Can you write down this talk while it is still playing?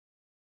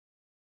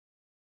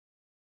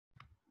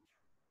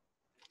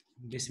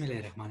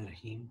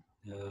Bismillahirrahmanirrahim.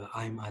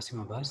 I'm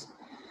Asim Abbas.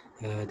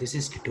 This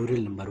is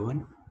tutorial number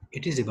 1.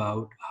 It is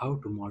about how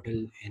to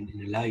model and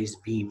analyze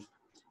beam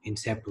in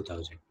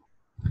SAP2000.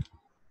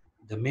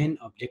 The main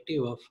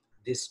objective of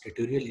this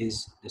tutorial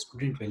is the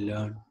student will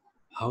learn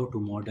how to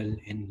model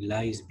and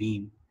analyze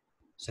beam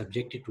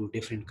subjected to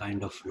different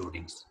kind of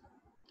loadings.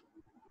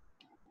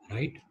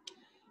 Right?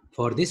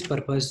 For this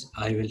purpose,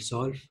 I will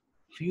solve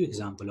few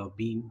example of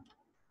beam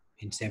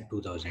in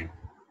SAP2000.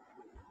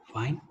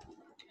 Fine.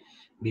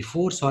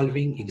 Before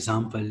solving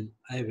example,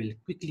 I will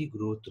quickly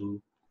go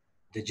through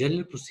the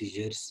general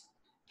procedures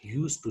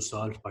used to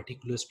solve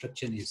particular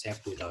structure in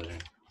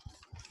SAP2000.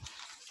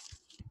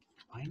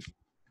 Fine.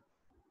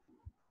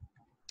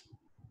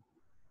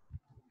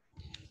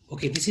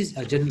 Okay, this is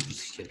a general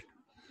procedure.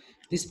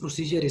 This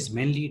procedure is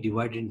mainly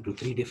divided into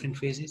 3 different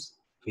phases: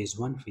 phase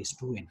 1, phase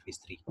 2, and phase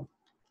 3.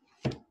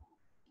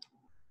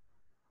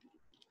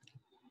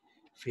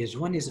 Phase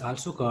 1 is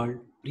also called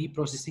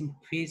pre-processing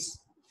phase,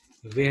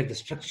 where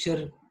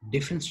the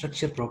different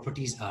structure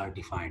properties are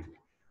defined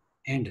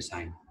and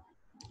assigned.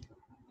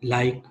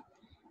 Like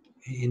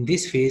in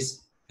this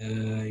phase,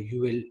 you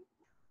will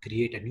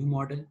create a new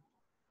model,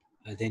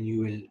 then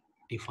you will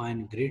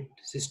define grid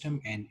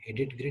system and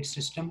edit grid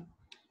system,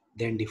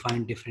 then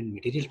define different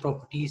material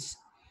properties,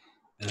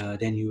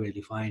 then you will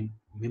define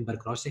member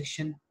cross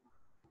section,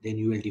 then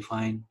you will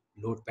define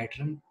load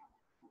pattern,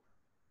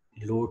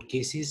 load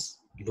cases,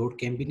 load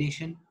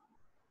combination,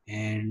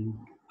 and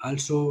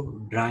also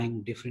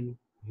drawing different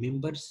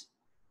members,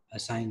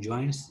 assign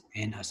joints,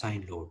 and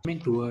assign load. Coming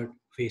toward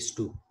phase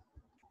 2,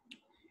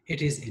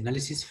 it is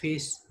analysis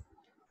phase,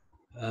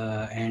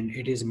 and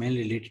it is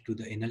mainly related to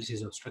the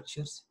analysis of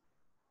structures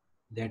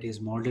that is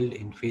modeled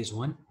in phase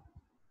 1,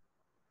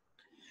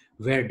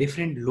 where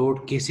different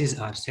load cases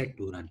are set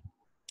to run.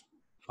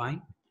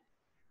 Fine.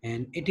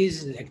 And it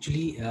is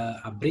actually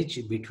a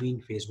bridge between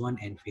phase 1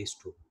 and phase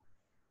 2.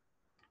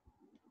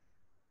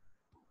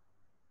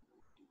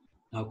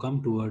 Now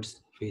come towards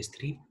phase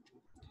 3.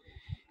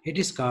 It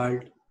is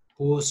called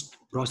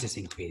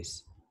post-processing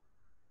phase.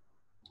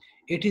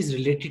 It is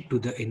related to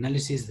the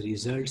analysis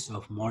results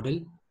of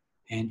model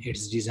and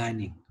its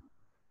designing,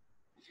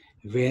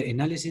 where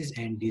analysis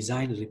and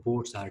design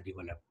reports are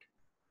developed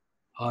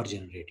or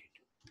generated.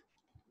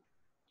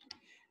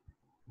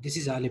 This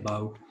is all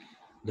about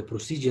the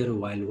procedure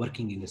while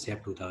working in the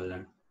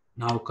SAP2000.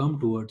 Now come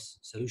towards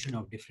solution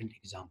of different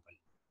example.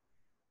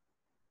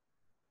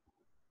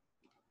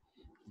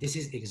 This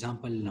is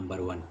example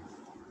number 1.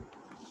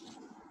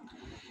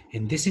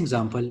 In this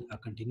example, a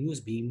continuous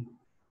beam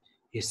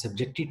is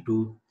subjected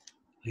to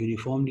a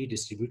uniformly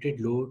distributed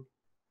load,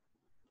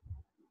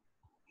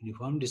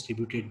 uniform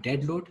distributed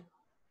dead load,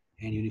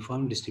 and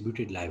uniform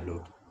distributed live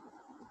load.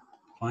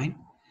 Fine.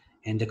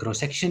 And the cross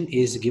section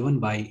is given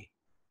by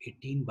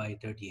 18 by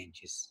 30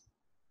 inches.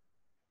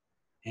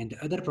 And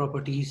the other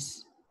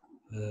properties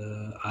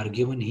are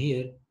given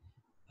here,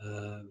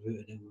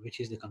 which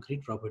is the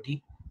concrete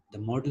property. The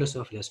modulus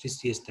of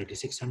elasticity is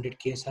 3600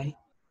 KSI,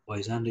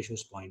 Poisson ratio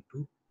is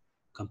 0.2,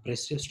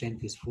 compressive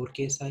strength is 4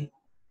 KSI,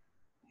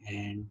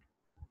 and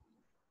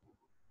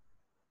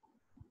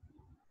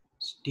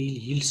steel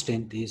yield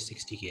strength is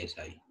 60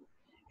 KSI.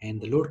 And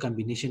the load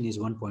combination is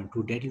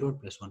 1.2 dead load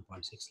plus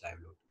 1.6 live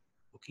load.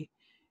 Okay,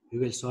 we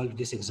will solve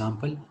this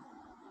example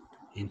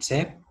in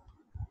SAP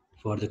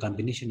for the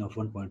combination of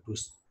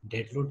 1.2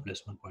 dead load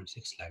plus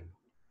 1.6 live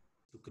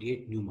load to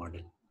create new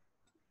model.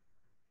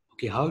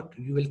 Okay, how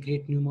you will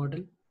create new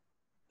model?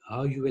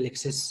 How you will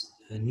access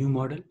a new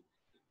model?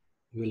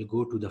 You will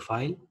go to the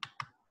file.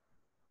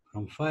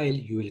 From file,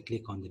 you will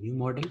click on the new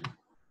model.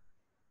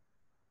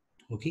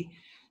 Okay,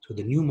 so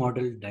the new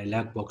model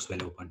dialog box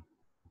will open.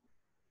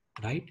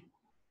 Right?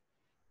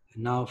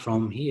 Now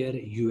from here,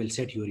 you will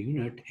set your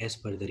unit as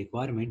per the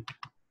requirement.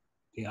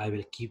 Okay, I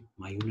will keep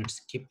my units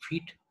skip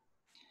feet.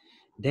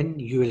 Then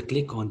you will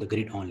click on the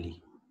grid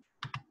only.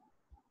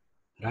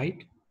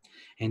 Right?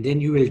 And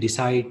then you will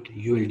decide,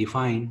 you will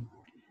define,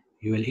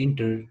 you will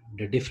enter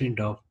the different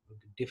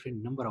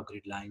number of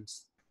grid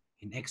lines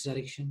in X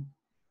direction,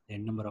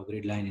 then number of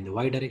grid line in the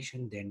Y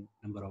direction, then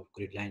number of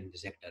grid line in the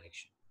Z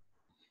direction.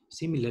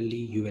 Similarly,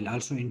 you will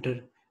also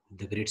enter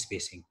the grid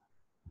spacing.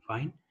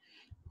 Fine.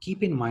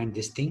 Keep in mind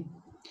this thing.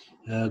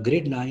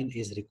 Grid line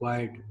is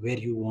required where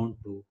you want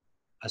to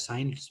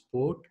assign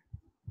support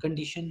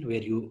condition,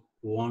 where you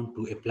want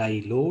to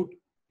apply load,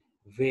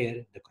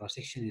 where the cross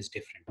section is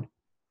different.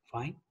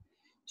 Fine.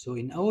 So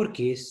in our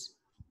case,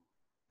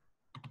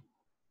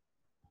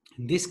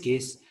 in this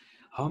case,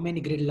 how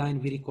many grid line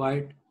we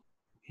required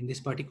in this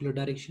particular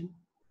direction,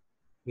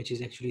 which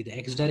is actually the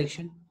X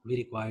direction? We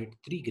required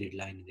 3 grid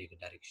line in the X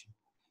direction.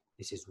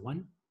 This is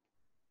 1,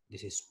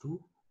 this is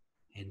 2,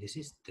 and this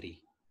is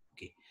 3.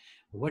 Okay,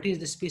 what is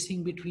the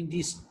spacing between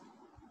these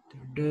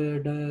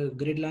the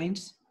grid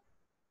lines?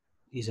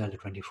 These are the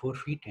 24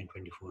 feet and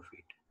 24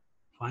 feet.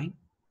 Fine.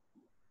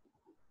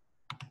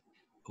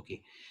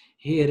 Okay,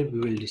 here we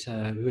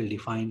will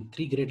define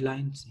 3 grid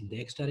lines in the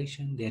X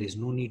direction. There is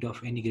no need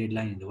of any grid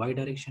line in the Y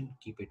direction.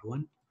 Keep it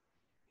 1.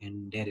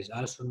 and there is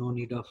also no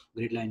need of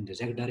grid line in the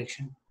Z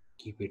direction.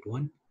 Keep it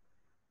 1,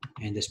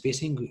 and the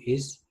spacing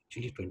is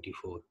actually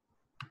 24.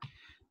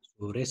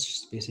 So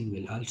rest spacing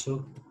will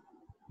also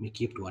be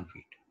kept 1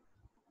 feet.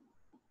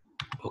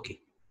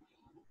 Okay.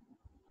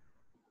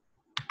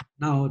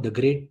 Now the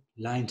grid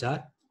lines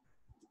are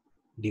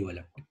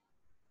developed.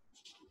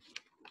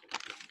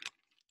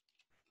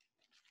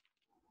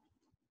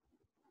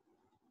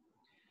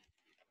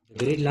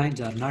 The grid lines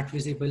are not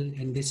visible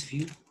in this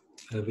view,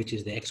 which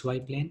is the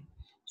XY plane.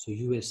 So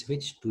you will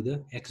switch to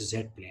the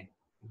XZ plane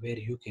where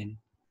you can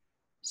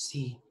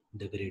see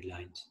the grid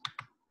lines.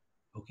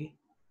 Okay.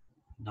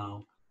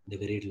 Now the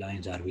grid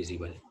lines are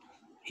visible,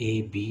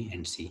 A, B,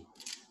 and C.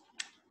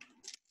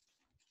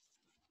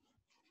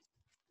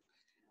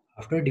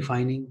 After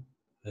defining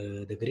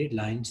the grid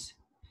lines,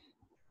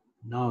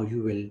 now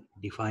you will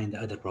define the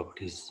other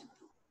properties.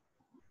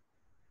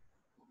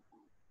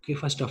 Okay,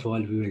 first of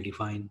all, we will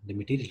define the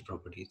material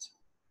properties.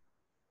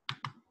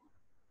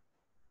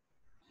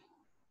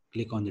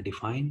 Click on the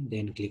define,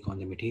 then click on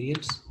the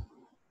materials.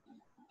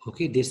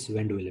 Okay, this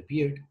window will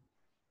appear.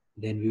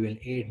 Then we will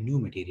add new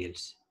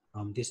materials.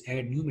 From this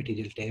add new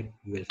material tab,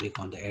 you will click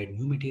on the add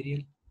new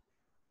material.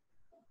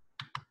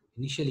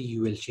 Initially,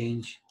 you will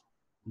change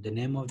the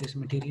name of this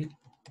material.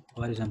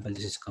 For example,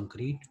 this is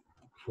concrete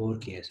 4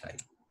 KSI.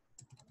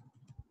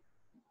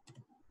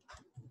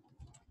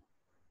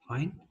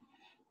 Fine.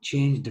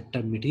 Change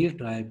the material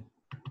type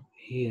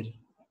here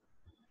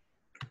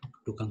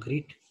to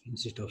concrete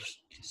instead of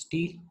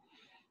steel.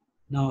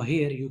 Now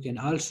here you can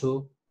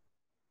also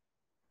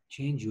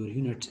change your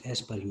units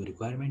as per your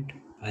requirement.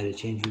 I will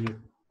change unit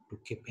to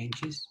kip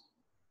inches.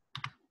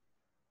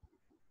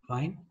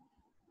 Fine.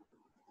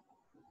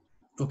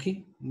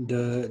 Okay,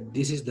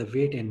 this is the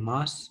weight and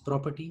mass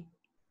property.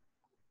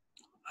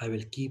 I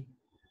will keep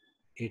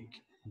it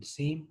the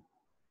same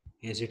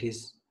as it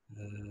is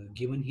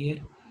given here.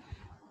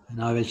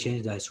 Now I will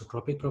change the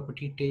isotropic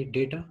property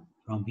data.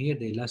 From here,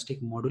 the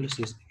elastic modulus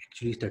is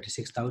actually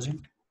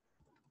 36,000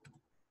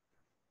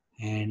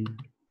 and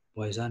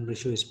Poisson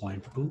ratio is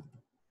 0.2,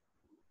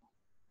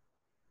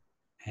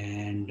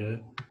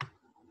 and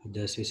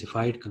the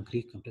specified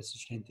concrete compressive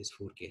strength is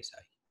 4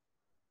 KSI,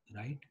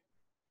 right?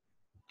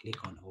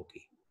 Click on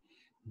OK.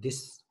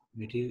 This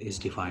material is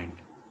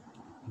defined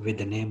with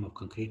the name of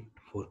concrete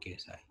 4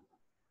 KSI.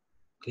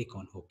 Click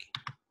on OK.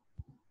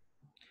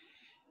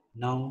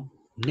 Now,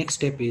 next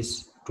step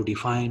is to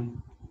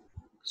define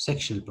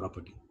sectional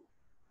property.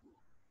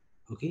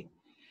 Okay,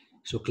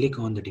 so click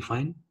on the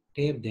define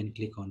tab, then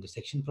click on the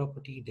section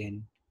property,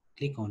 then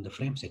click on the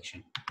frame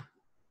section.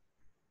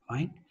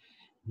 Fine.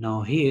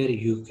 Now here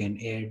you can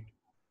add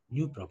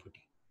new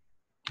property.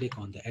 Click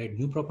on the add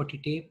new property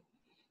tab,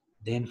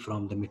 then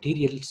from the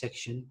material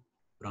section,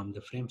 from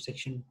the frame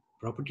section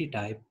property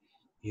type,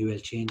 you will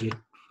change it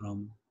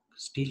from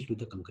steel to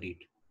the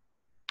concrete.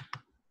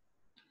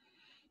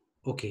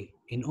 Okay,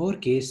 in our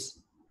case,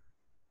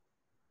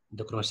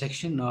 the cross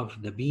section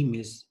of the beam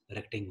is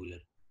rectangular.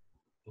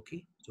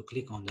 Okay, so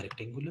click on the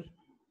rectangular.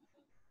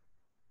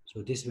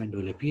 So this window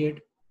will appear.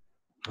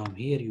 From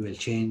here you will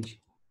change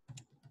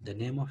the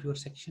name of your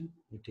section.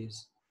 It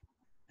is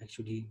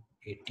actually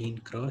 18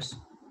 cross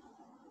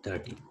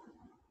 30.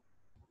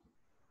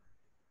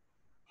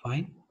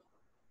 Fine.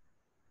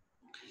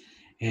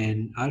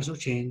 And also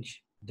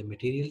change the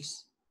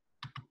materials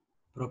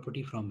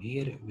property from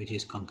here, which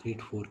is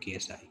concrete 4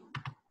 KSI.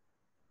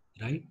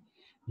 Right.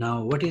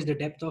 Now what is the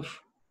depth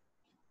of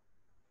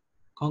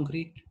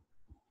concrete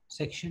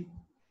section?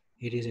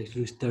 It is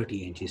actually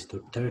 30 inches.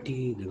 So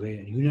 30 the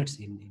way units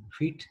in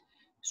feet.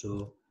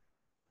 So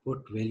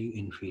put value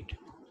in feet.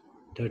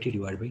 30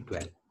 divided by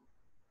 12.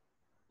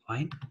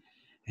 Fine.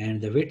 And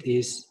the width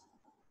is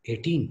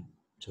 18.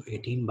 So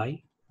 18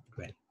 by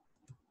 12.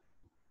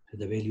 So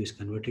the value is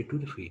converted to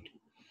the feet.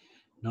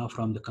 Now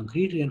from the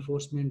concrete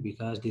reinforcement,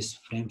 because this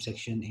frame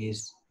section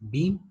is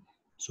beam,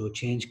 so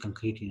change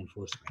concrete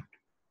reinforcement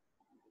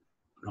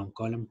from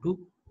column to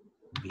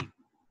beam.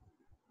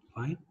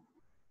 Fine.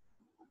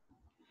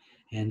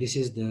 And this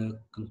is the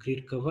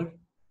concrete cover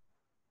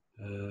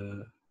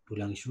to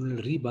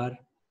longitudinal rebar,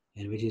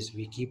 and which is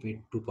we keep it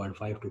 2.5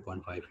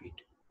 feet,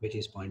 which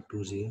is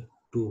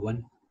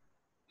 0.2021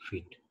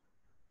 feet.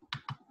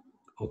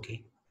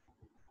 Okay.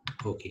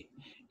 Okay.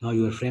 Now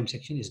your frame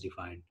section is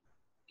defined.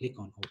 Click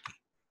on OK.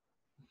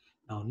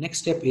 Now next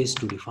step is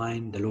to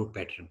define the load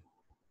pattern.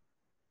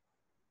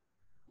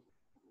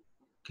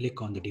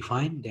 Click on the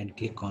define, then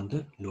click on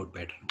the load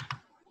pattern.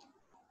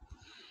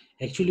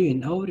 Actually,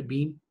 in our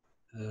beam,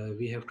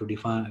 we have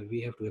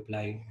to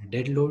apply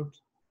dead load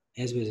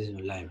as well as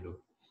live load.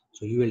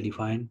 So you will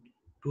define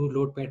two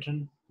load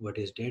pattern. What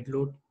is dead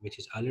load, which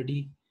is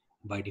already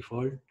by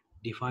default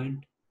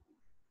defined,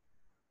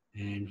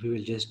 and we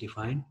will just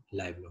define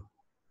live load.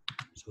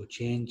 So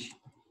change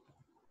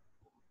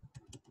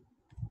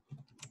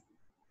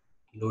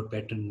load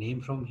pattern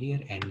name from here,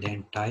 and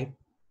then type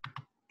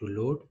to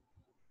load,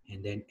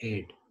 and then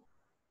add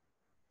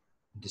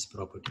this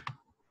property.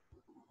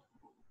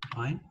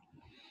 Fine.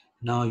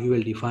 Now you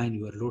will define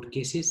your load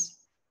cases.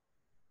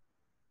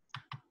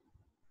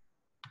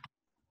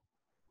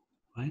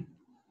 Fine.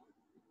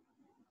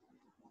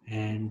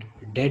 And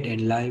dead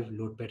and live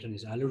load pattern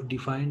is already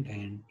defined,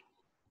 and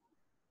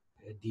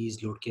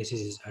these load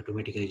cases is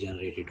automatically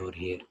generated over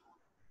here.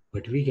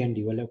 But we can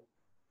develop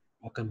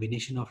a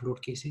combination of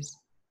load cases.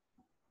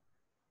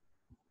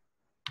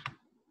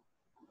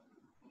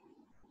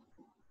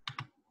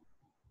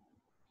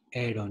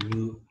 Add on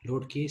new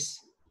load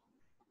case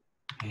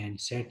and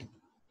set,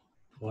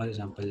 for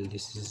example,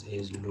 this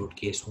is load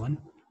case 1,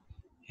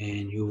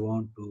 and you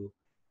want to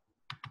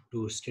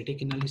do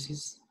static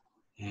analysis,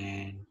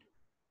 and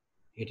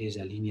it is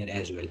a linear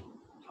as well.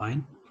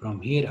 Fine.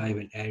 From here I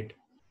will add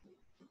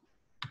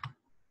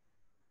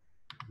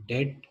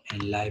dead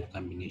and live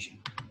combination.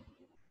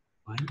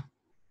 Fine.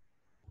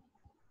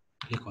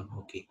 Click on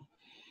OK.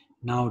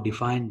 Now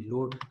define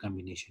load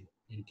combination.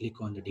 Then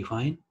click on the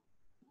define.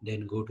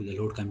 Then go to the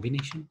load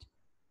combination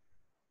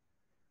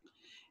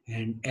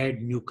and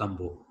add new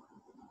combo.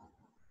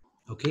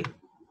 Okay.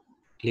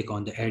 Click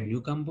on the add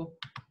new combo.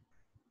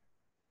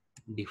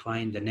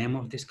 Define the name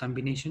of this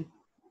combination.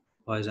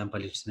 For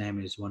example, its name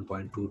is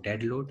 1.2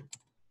 dead load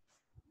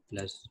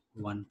plus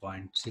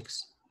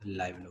 1.6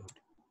 live load.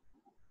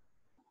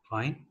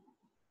 Fine.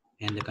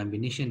 And the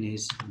combination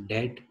is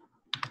dead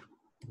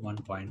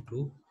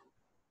 1.2,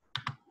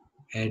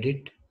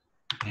 edit,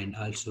 and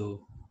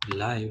also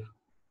live,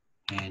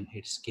 and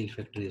its scale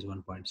factor is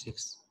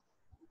 1.6.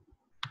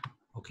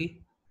 Okay.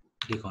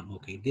 Click on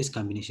OK. This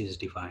combination is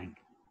defined.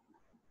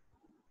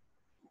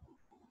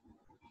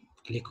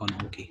 Click on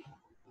OK.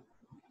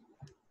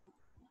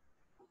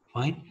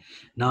 Fine.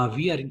 Now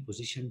we are in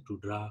position to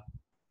draw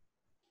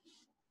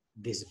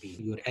this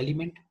beam, your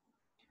element.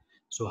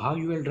 So how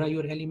you will draw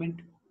your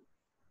element?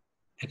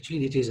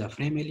 Actually, it is a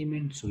frame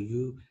element. So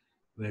you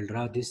will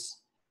draw this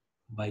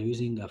by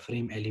using a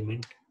frame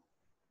element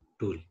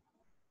tool.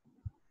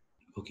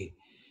 Okay.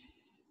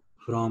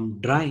 From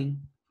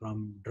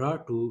draw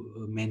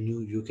to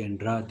menu, you can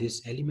draw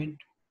this element.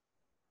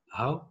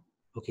 How?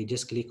 Okay,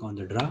 just click on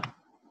the draw.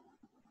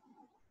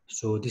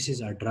 So this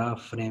is a draw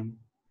frame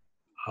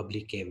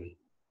oblique cable.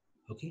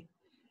 Okay.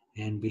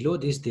 And below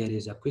this, there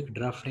is a quick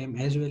draw frame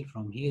as well.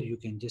 From here, you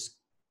can just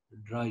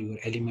draw your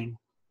element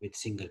with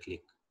single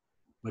click.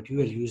 But you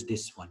will use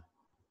this one,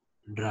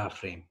 draw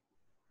frame.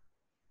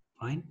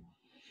 Fine.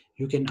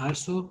 You can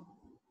also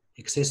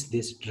access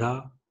this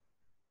draw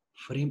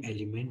frame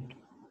element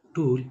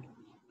tool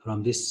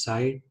from this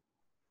side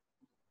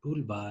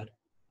toolbar.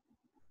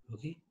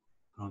 Okay.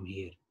 From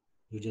here,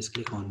 you just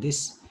click on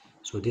this.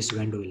 So this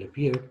window will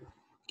appear.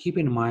 Keep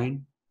in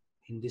mind,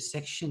 in this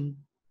section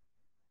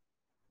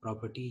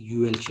property, you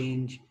will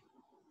change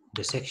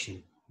the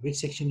section. Which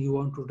section you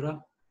want to draw?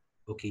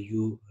 Okay,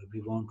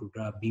 we want to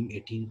draw beam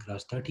 18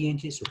 cross 30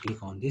 inches. So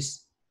click on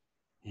this,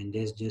 and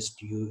there's just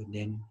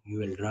then you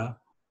will draw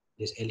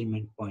this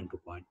element point to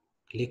point.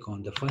 Click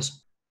on the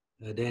first.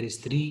 There is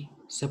 3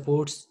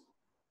 supports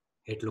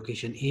at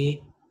location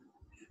A.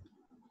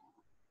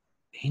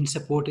 Hinge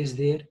support is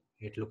there.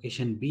 At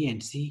location B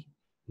and C,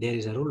 there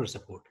is a roller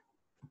support.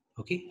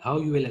 Okay, how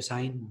you will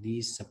assign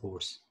these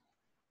supports?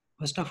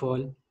 First of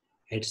all,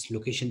 at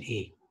location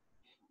A,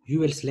 you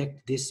will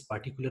select this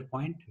particular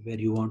point where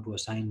you want to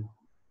assign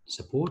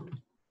support,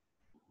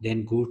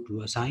 then go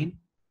to assign,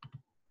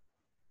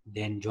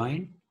 then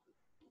join,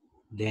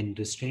 then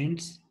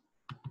restraints.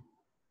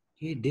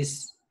 Okay,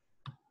 this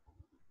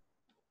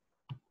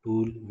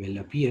tool will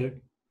appear.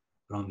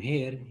 From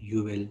here,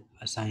 you will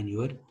assign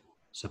your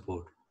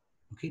support.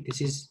 Okay,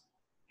 this is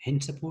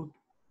hinge support.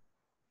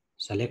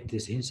 Select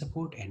this hinge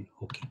support and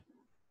OK.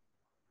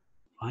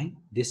 Fine,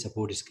 this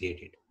support is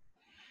created.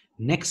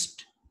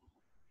 Next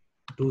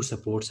 2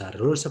 supports are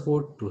roller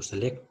support. To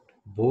select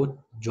both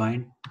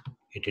joint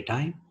at a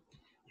time,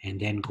 and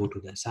then go to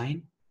the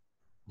assign,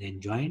 then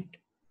joint,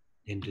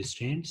 then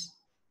restraints,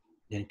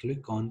 then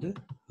click on the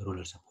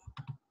roller support.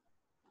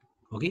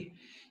 Okay,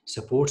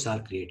 supports are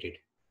created.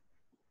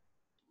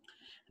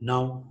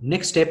 Now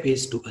next step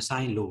is to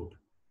assign load.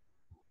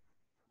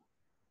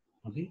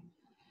 Okay,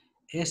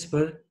 as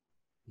per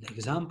the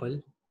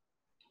example,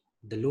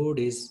 the load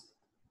is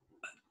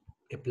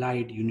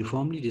applied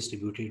uniformly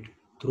distributed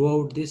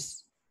throughout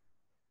this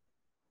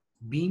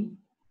beam,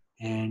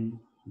 and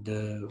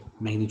the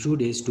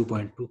magnitude is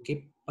 2.2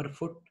 kip per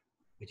foot,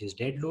 which is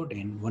dead load,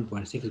 and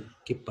 1.6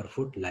 kip per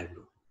foot live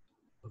load.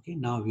 Okay,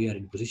 now we are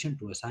in position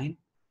to assign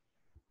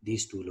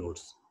these 2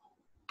 loads.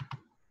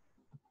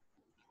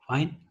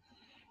 Fine.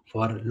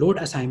 For load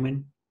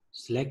assignment,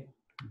 select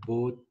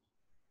both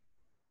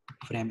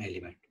frame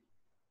element,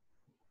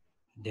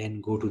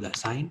 then go to the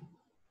assign,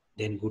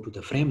 then go to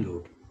the frame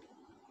load.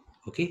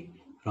 Okay,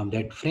 from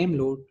that frame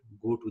load,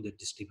 go to the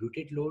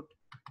distributed load.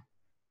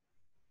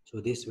 So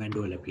this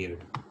window will appear.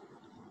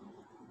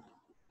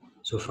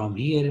 So from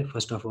here,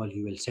 first of all,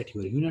 you will set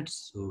your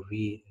units. So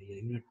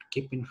unit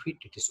keep in feet,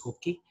 it is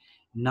okay.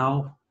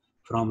 Now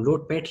from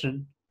load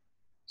pattern,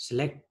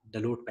 select the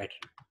load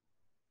pattern.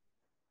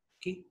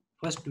 Okay,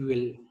 first we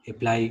will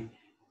apply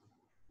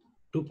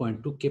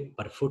 2.2 kip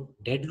per foot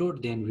dead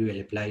load, then we will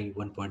apply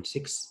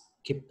 1.6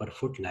 kip per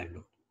foot live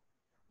load.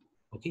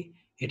 Okay,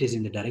 it is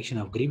in the direction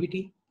of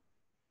gravity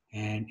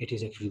and it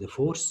is actually the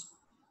force.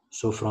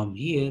 So from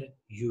here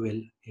you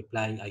will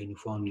apply a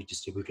uniformly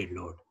distributed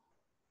load.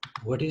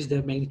 What is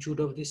the magnitude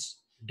of this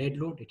dead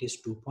load? It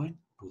is 2.2.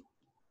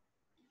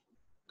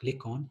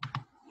 Click on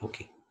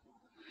OK.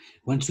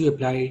 Once you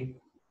apply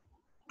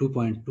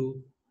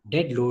 2.2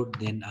 dead load,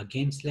 then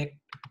again select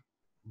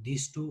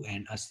these two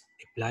and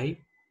apply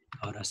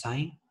or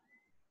assign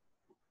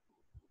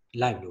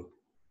live load.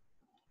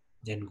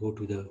 Then go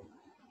to the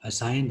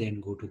assign,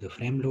 then go to the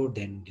frame load,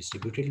 then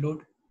distributed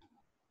load.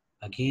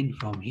 Again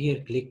from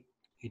here click,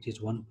 it is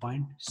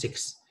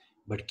 1.6,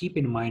 but keep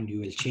in mind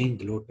you will change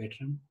the load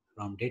pattern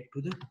from dead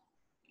to the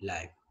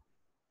live.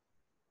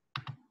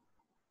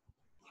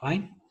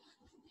 Fine.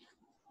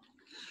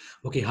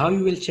 Okay, how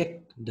you will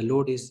check the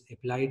load is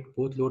applied,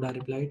 both load are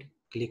applied?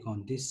 Click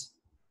on this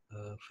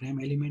frame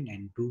element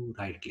and do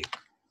right click.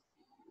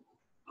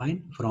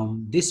 Fine.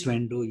 From this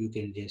window you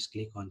can just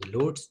click on the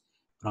loads.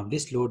 From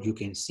this load you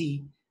can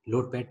see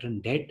load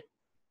pattern dead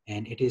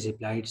and it is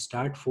applied.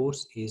 Start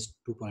force is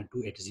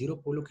 2.2 at 0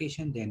 pole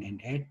location, then an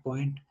end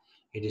point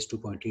it is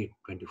 2.8,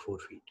 24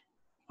 feet.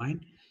 Fine.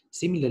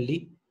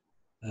 Similarly,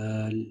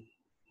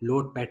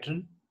 load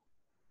pattern,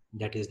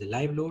 that is the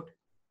live load,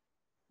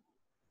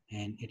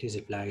 and it is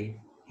applied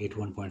at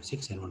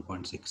 1.6 and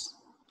 1.6.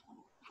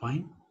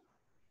 Fine.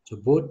 So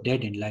both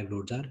dead and live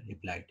loads are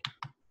applied.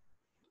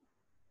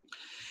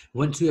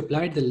 Once you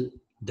applied the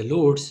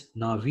loads,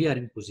 now we are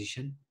in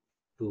position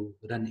to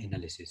run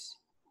analysis.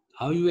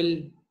 How you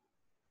will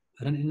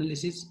run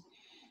analysis?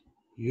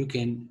 You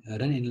can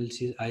run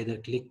analysis, either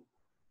click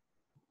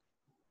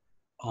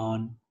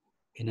on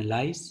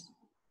analyze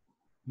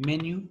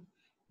menu,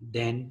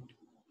 then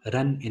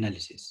run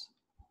analysis.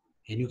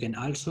 And you can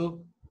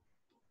also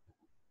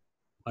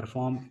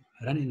perform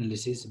run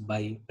analysis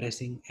by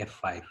pressing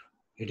F5.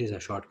 It is a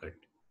shortcut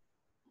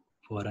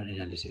for run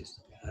analysis,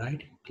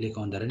 right? Click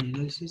on the run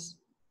analysis.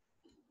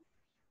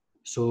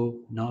 So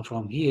now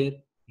from here,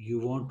 you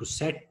want to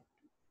set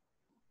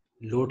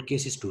load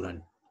cases to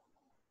run,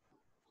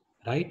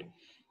 right?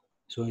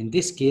 So in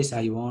this case,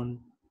 I want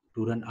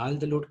to run all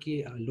the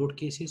load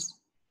cases.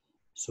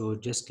 So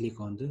just click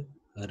on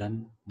the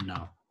run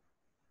now.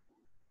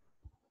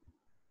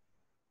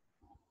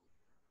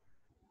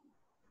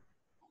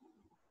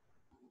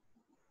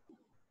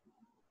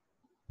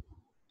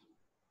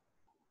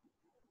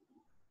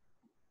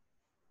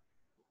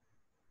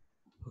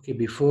 Okay,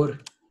 before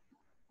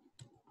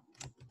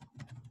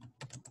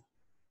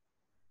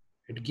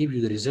it gives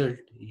you the result,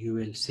 you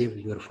will save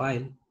your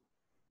file.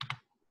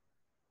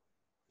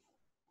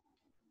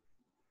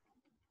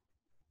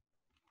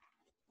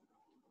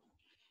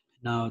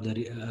 Now the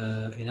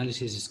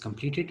analysis is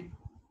completed.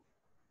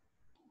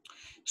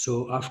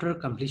 So after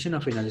completion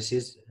of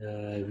analysis,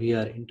 we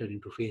are entered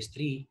into phase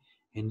 3.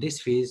 In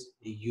this phase,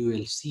 you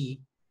will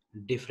see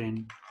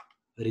different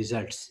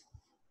results.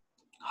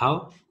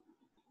 How?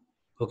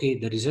 Okay,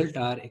 the results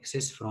are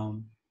accessed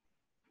from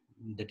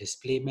the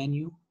display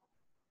menu.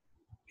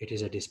 It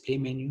is a display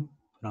menu.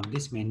 From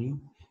this menu,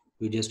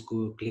 you just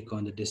go click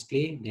on the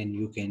display, then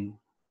you can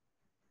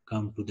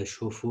come to the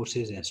show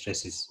forces and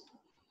stresses,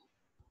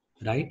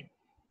 right?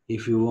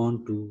 If you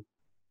want to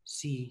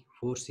see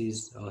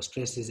forces or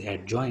stresses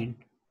at joint,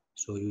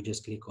 so you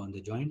just click on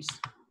the joints.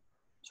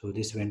 So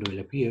this window will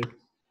appear,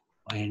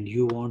 and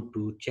you want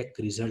to check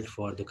result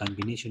for the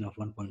combination of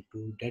 1.2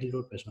 dead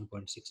load plus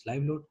 1.6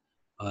 live load,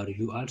 or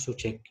you also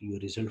check your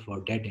result for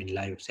dead and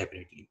live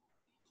separately.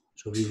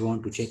 So we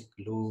want to check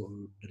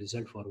the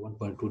result for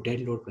 1.2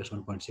 dead load plus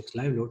 1.6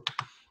 live load.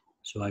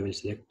 So I will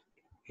select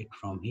it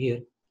from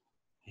here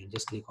and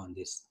just click on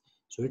this.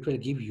 So it will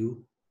give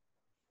you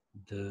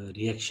the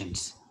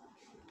reactions.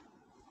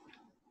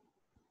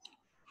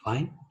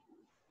 Fine.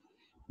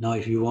 Now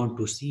if you want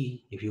to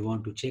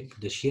check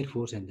the shear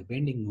force and the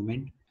bending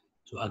moment,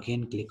 so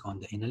again click on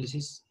the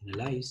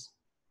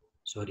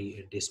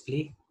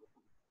display,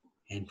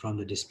 and from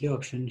the display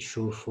option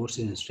show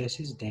forces and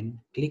stresses, then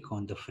click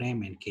on the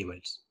frame and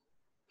cables,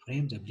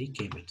 frames and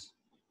cables,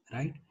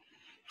 right?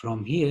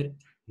 From here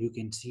you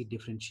can see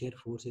different shear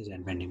forces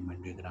and bending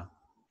moment diagram.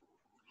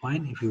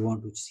 Fine. If you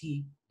want to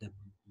see the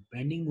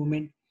bending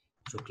moment,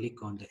 so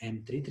click on the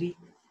M33,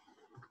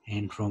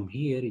 and from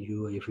here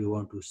if you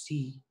want to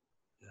see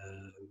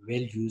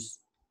values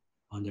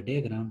on the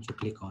diagram, so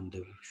click on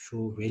the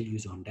show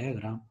values on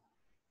diagram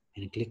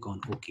and click on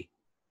OK.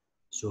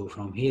 So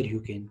from here you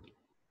can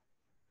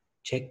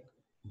check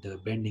the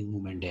bending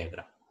moment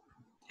diagram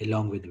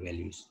along with the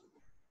values.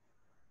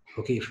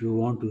 Okay, if you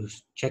want to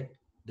check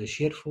the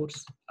shear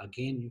force,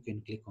 again you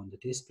can click on the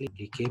display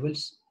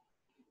cables.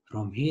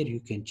 From here you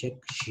can check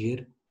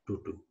shear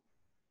to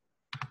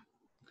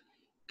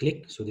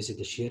click. So this is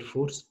the shear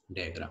force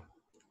diagram,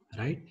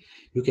 right?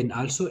 You can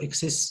also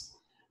access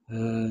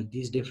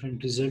these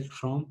different results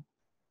from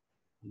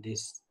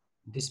this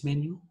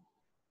menu.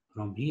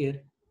 From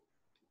here,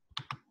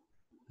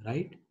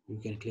 right, you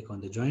can click on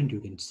the joint,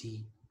 you can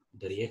see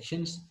the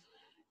reactions,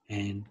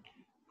 and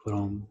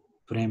from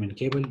frame and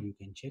cable you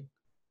can check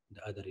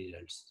the other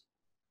results.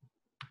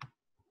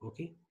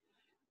 Okay,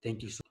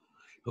 thank you.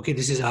 Okay,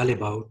 this is all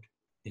about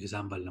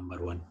example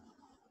number 1.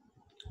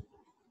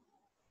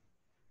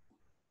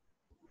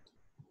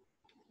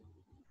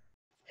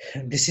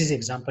 This is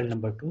example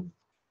number 2.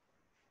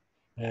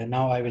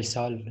 Now I will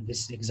solve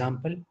this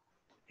example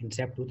in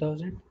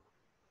SAP2000.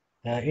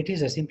 It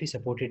is a simply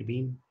supported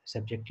beam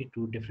subjected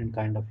to different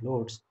kind of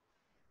loads,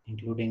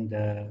 including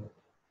the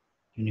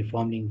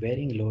uniformly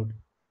varying load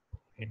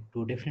at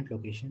two different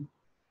locations,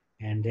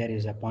 and there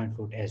is a point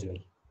load as well.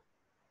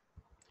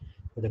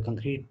 So the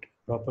concrete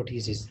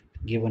properties is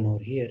given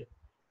over here,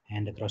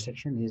 and the cross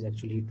section is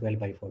actually 12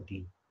 by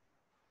 14,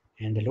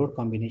 and the load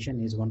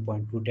combination is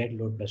 1.2 dead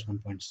load plus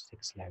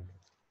 1.6 live load.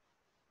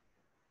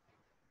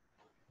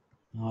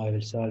 Now I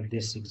will solve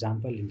this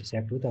example in the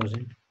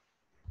SAP2000.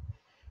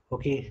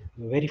 Okay,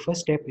 the very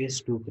first step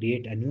is to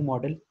create a new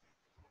model.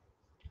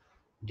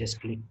 Just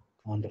click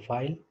on the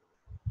file,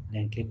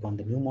 then click on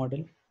the new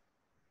model.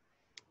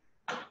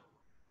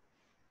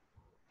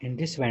 In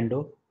this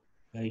window,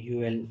 you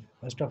will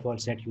first of all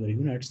set your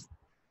units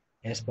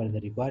as per the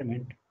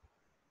requirement,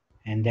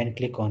 and then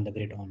click on the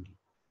grid only.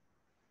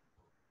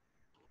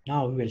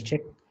 Now we will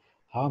check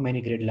how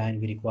many grid line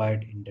we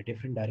required in the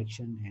different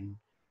direction and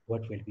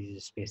what will be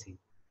the spacing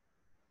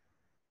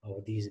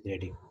of these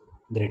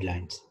grid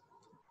lines.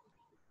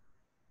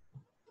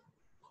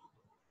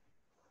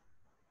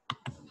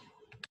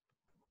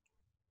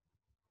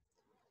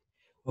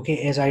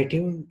 Okay, as I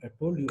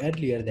told you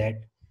earlier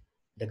that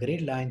the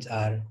grid lines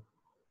are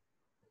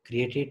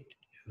created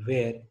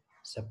where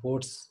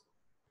supports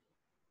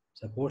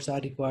are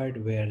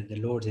required, where the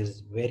loads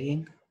is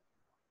varying,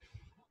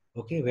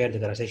 okay, where the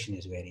cross section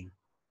is varying.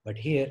 But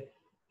here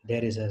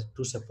there is a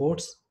two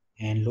supports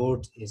and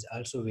loads is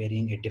also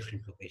varying at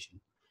different location.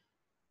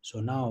 So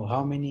now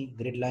how many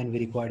grid line we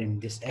required in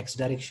this X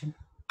direction?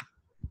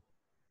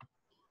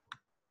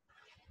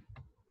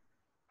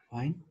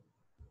 Fine.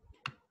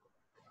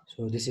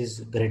 So this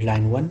is grid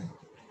line 1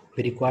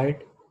 we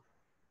required,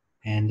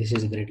 and this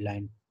is grid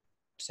line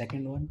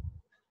second one,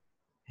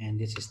 and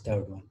this is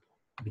third one,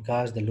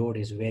 because the load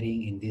is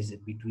varying in this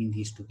between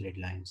these two grid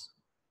lines.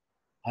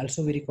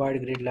 Also we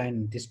required grid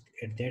line this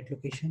at that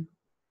location,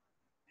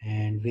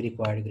 and we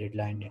required grid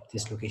line at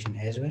this location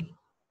as well,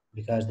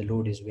 because the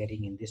load is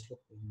varying in this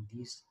between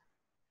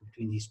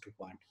these 2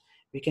 points.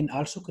 We can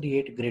also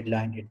create grid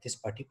line at this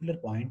particular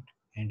point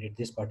and at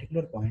this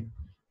particular point,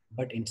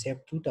 but in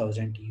SAP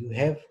 2000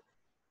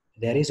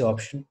 there is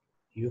option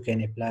you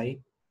can apply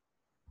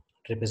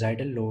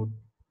trapezoidal load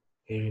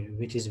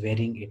which is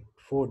varying at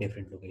 4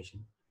 different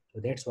locations.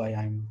 So that's why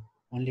I'm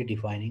only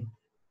defining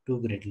 2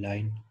 grid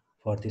line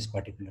for this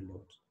particular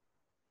load.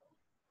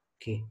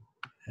 Okay,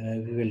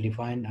 we will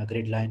define a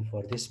grid line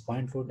for this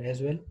point load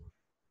as well,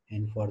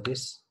 and for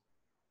this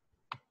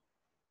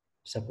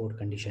support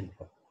condition.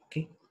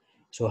 Okay,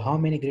 so how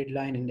many grid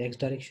line in the X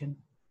direction?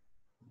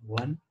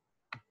 1,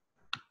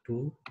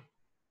 2,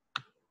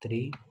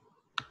 3,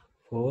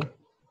 4,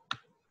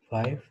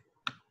 5,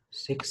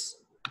 6,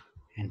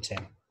 and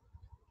 7.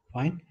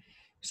 Fine.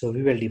 So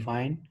we will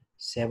define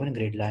 7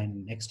 grid line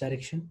in X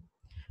direction.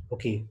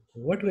 Okay,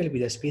 what will be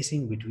the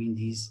spacing between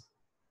these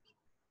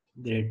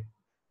grid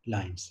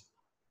lines?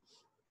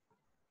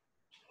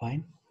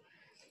 Fine.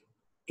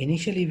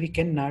 Initially, we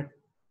cannot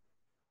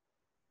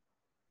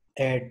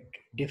add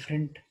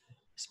different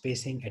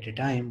spacing at a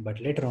time,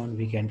 but later on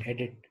we can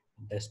edit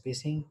the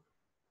spacing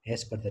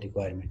as per the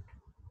requirement.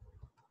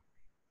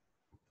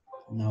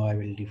 Now I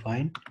will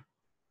define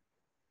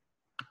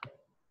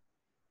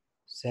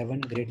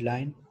 7 grid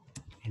line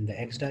in the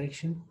X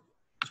direction.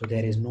 So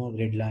there is no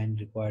grid line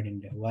required in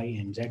the Y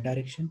and Z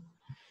direction.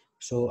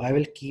 So I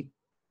will keep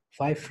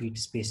 5 feet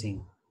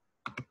spacing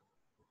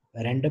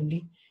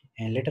randomly,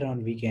 and later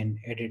on we can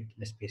edit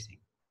the spacing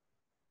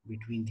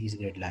between these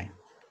grid line.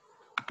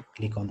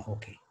 Click on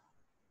OK.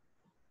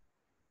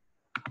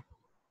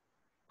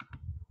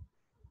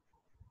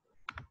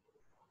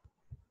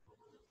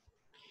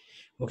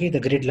 Okay,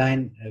 the grid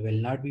line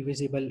will not be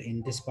visible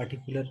in this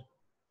particular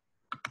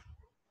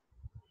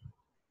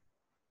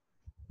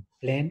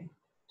plane.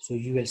 So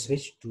you will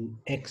switch to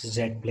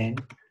XZ plane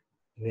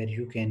where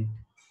you can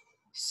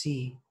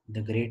see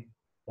the grid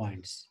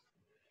points.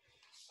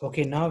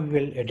 Okay, now we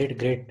will edit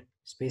grid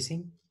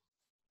spacing.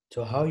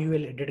 So how you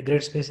will edit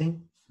grid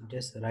spacing?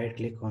 Just right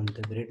click on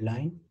the grid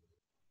line,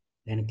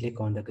 then click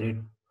on the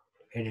grid,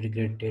 edit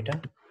grid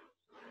data,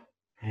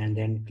 and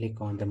then click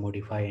on the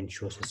modify and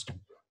show system.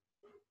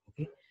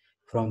 Okay,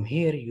 from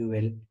here you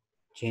will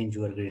change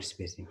your grid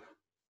spacing.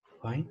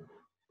 Fine.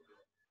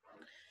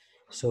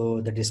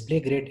 So the display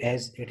grid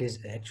as it is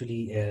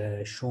actually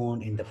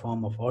shown in the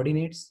form of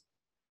ordinates.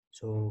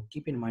 So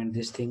keep in mind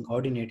this thing,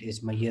 ordinate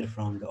is measure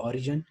from the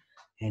origin,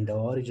 and the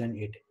origin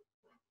it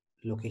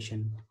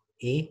location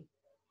A.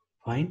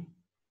 Fine.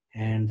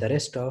 And the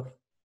rest of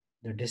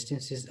the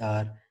distances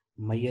are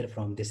measure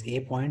from this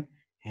A point,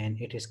 and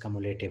it is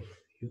cumulative.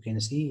 You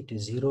can see it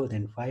is 0,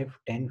 then 5,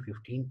 10,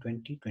 15,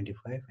 20,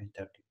 25, and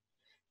 30.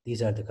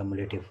 These are the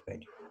cumulative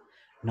value.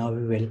 Now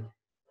we will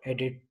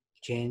edit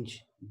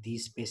change the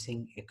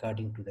spacing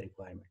according to the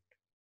requirement.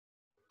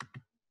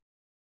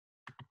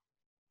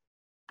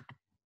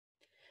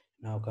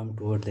 Now come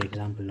toward the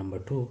example number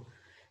 2.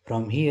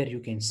 From here you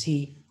can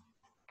see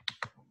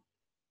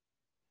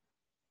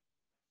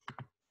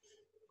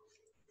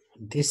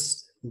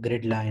this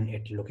grid line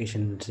at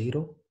location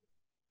 0,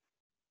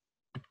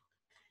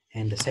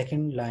 and the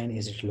second line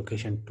is at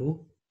location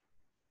 2.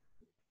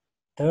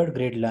 Third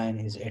grid line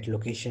is at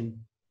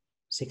location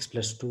 6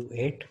 plus 2,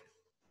 8.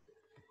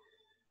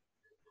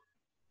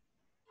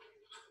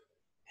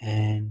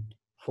 And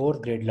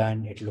fourth grid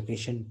line at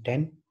location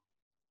 10.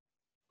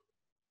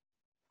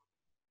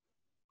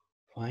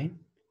 Fine.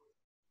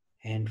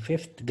 And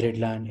fifth grid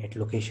line at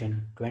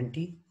location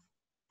 20.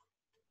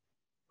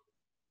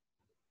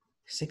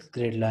 Sixth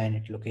grid line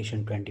at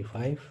location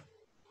 25.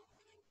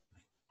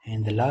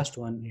 And the last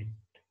one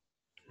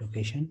at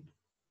location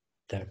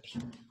 30.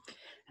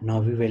 Now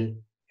we will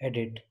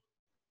edit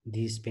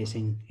the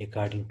spacing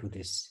according to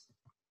this.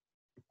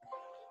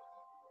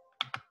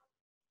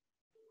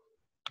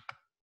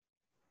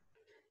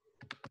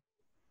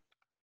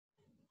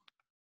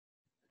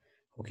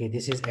 Okay,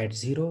 this is at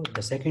 0,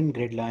 the second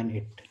grid line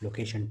at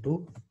location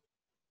 2,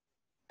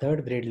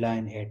 third grid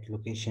line at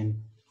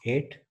location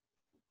 8,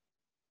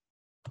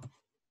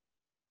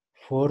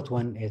 fourth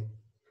one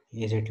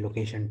is at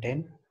location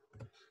 10,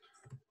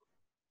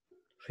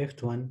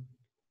 fifth one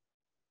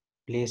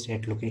placed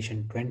at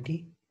location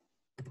 20,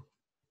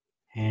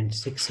 and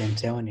 6 and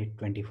 7 at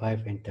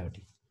 25 and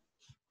 30.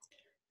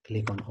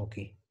 Click on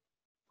OK.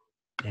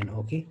 Then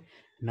OK.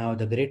 Now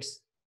the grid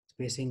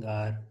spacing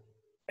are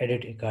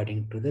added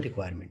according to the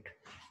requirement.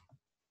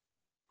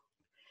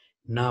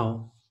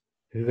 Now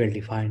we will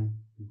define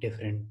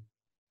different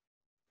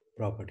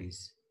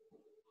properties.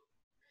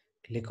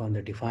 Click on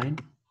the define.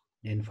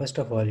 Then first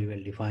of all you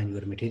will define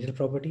your material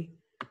property.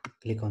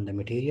 Click on the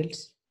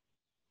materials.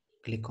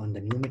 Click on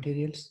the new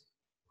materials.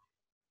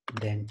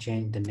 Then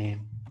change the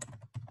name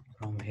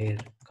from here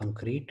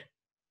concrete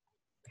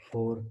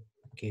 4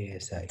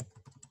 KSI.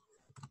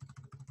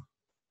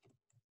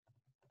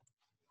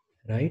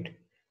 Right?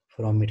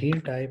 From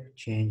material type,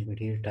 change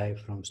material type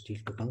from steel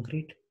to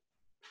concrete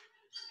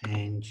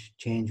and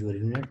change your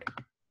unit.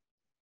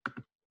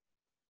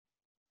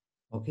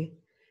 Okay.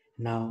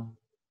 Now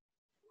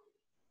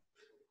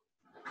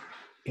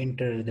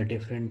enter the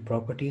different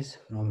properties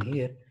from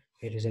here.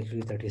 It is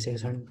actually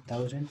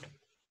 36,000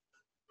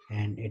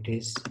 and it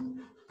is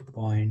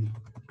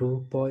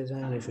 0.2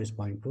 Poisson ratio is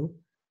 0.2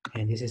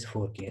 and this is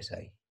 4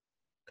 KSI.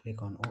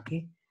 Click on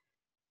OK.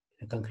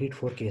 The concrete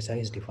 4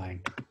 KSI is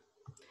defined.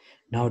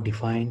 Now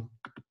define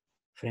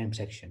frame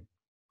section.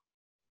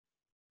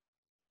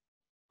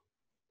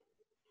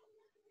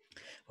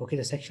 Okay,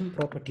 the section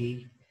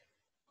property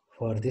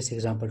for this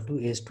example 2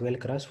 is 12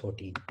 cross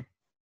 14.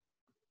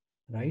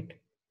 Right?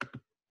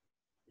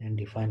 And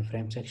define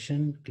frame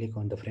section. Click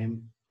on the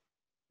frame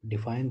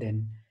define,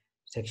 then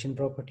section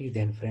property,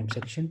 then frame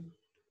section.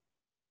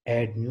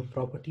 Add new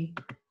property.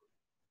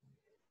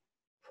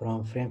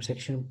 From frame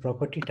section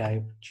property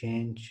type,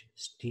 change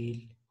steel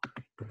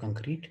to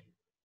concrete.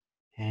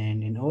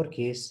 And in our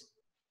case,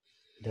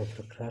 the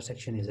cross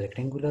section is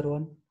rectangular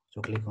one.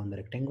 So click on the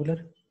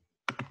rectangular.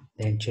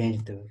 Then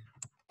change the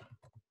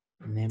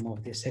name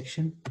of this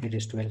section. It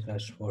is 12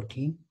 cross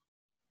 14.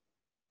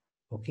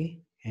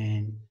 Okay.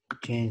 And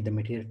change the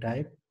material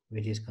type,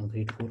 which is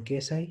concrete 4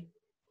 KSI.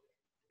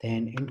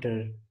 Then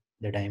enter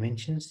the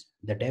dimensions.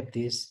 The depth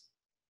is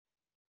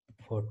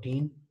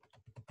 14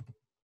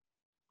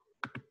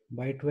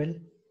 by 12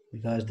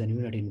 because the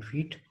unit in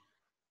feet,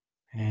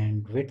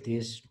 and width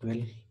is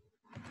 12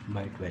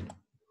 by 12.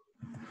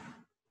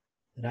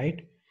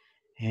 Right?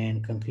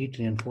 And concrete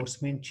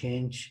reinforcement,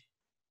 change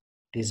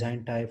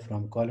design type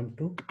from column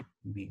to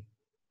beam.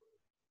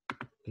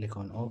 Click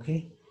on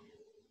OK.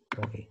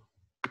 OK.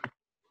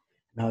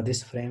 Now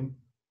this frame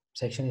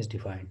section is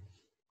defined.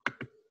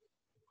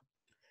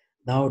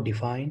 Now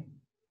define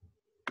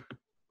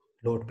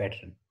load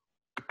pattern.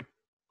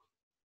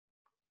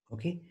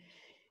 Okay.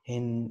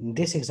 In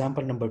this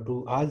example number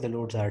 2, all the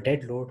loads are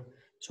dead load,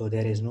 so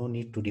there is no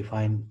need to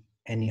define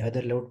any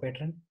other load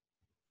pattern.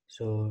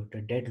 So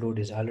the dead load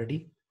is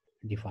already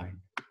defined.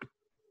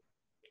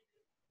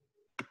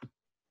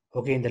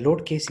 Okay, in the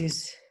load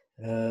cases,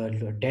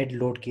 dead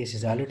load case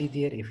is already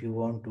there. If you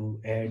want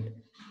to add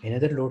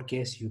another load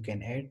case, you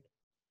can add.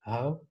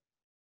 How?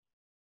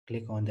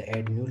 Click on the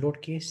add new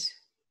load case.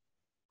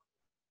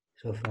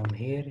 So from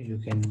here you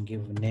can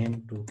give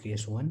name to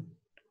case 1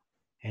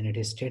 and it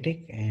is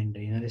static and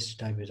the analysis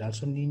type is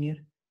also linear.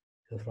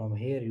 So from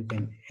here you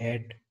can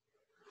add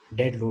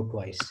dead load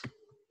twice.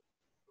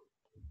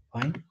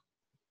 Fine.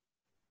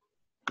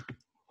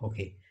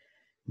 Okay.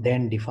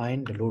 Then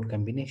define the load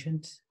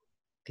combinations.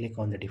 Click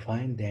on the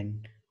define,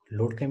 then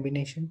load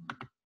combination,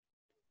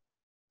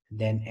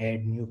 then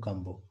add new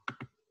combo.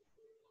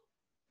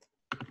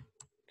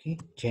 Okay,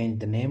 change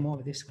the name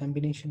of this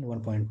combination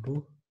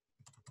 1.2.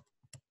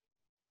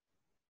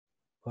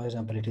 For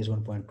example, it is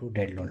 1.2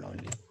 dead load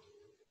only.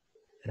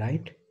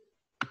 Right?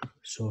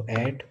 So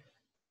add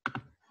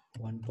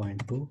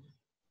 1.2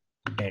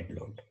 dead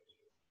load,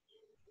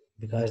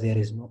 because there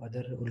is no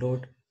other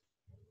load,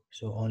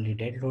 so only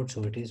dead load,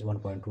 so it is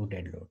 1.2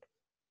 dead load.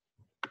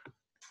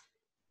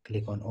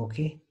 Click on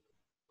OK.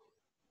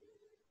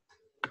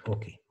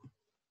 OK.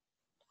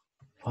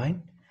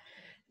 Fine.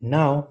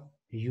 Now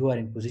you are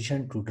in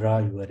position to draw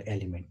your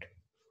element.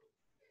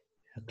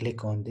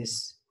 Click on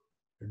this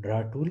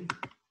draw tool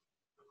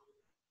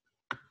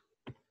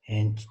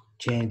and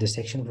change the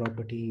section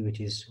property, which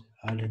is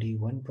already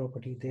one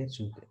property there,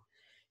 so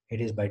it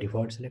is by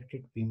default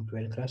selected, beam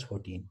 12 cross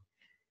 14.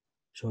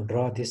 So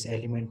draw this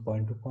element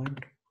point to point.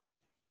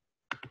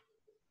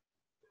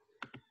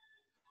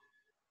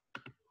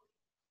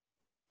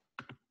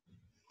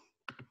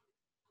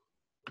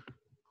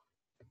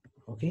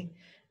 Okay,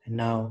 and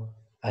now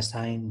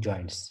assign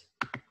joints.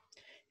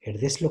 At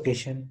this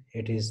location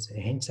it is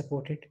hinge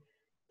supported.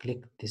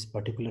 Click this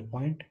particular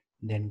point,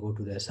 then go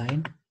to the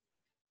assign,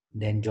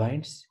 then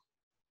joints,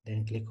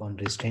 then click on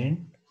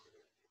restrain,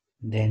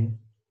 then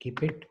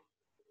keep it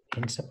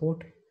hinge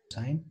support,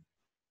 assign,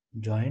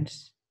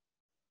 joints,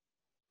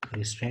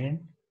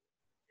 restrain,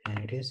 and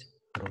it is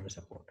roller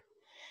support.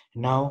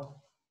 Now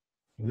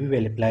we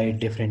will apply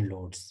different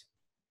loads.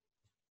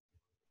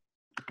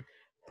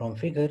 From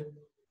figure,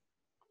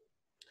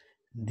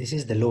 this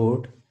is the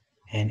load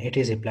and it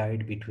is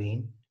applied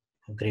between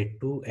grade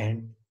 2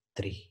 and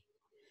 3.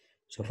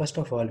 So first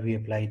of all, we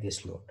apply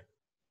this load.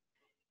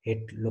 At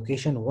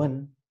location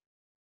 1,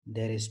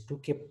 there is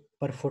 2 kip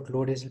per foot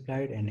load is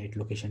applied, and at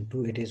location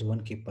 2, it is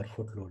 1 kip per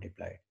foot load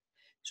applied.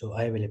 So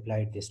I will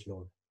apply this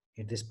load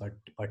at this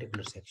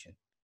particular section.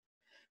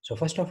 So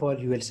first of all,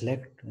 you will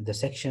select the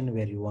section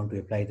where you want to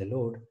apply the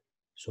load.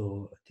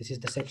 So this is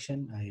the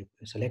section, I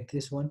select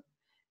this one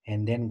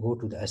and then go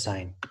to the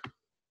assign.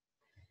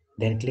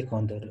 Then click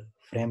on the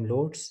frame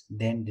loads,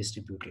 then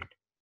distribute it,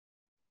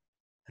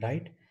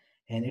 right?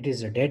 And it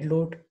is a dead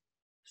load,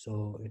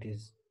 so it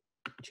is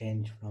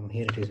change from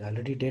here, it is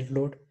already dead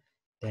load,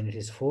 then it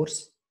is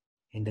force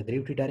in the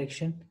gravity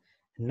direction.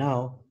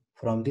 Now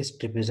from this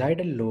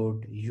trapezoidal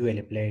load, you will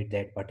apply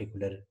that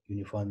particular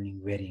uniformly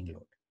varying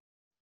load,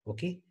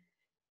 okay,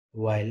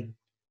 while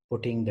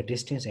putting the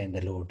distance and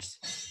the loads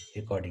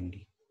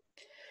accordingly.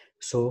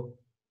 So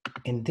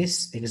in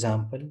this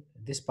example,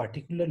 this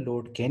particular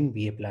load can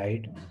be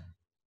applied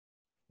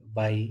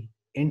by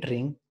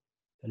entering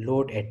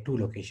load at 2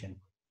 locations,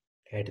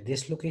 at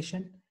this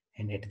location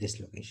and at this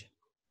location,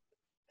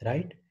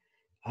 right?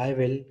 I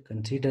will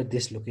consider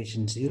this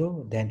location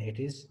 0, then it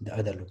is the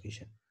other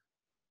location,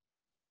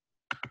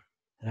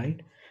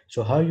 right?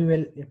 So how you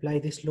will apply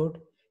this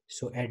load?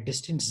 So at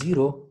distance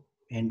 0,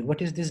 and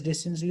what is this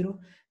distance 0?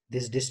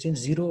 This distance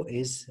 0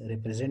 is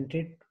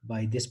represented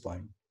by this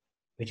point,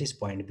 which is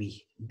point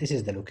B. This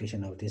is the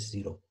location of this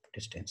 0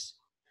 distance.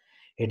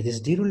 At this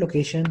 0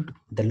 location,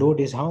 the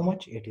load is how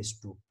much? It is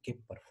 2 kip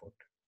per foot.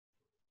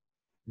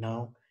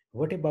 Now,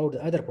 what about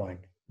the other point?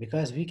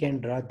 Because we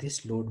can draw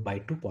this load by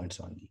 2 points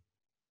only,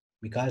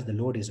 because the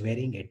load is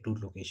varying at 2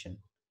 location,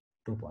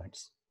 2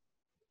 points.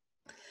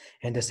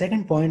 And the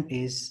second point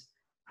is,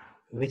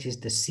 which is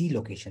the C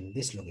location,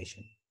 this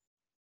location.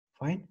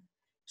 Fine.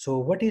 So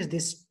what is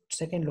this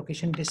second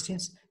location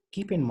distance?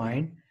 Keep in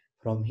mind,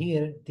 from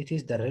here, this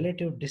is the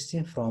relative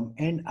distance from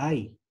end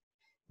I.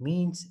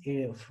 Means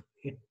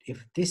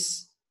if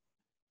this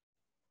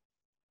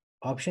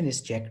option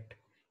is checked,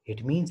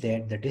 it means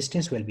that the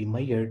distance will be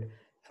measured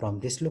from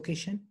this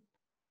location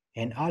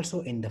and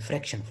also in the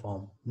fraction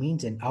form,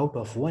 means an out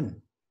of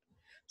 1.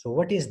 So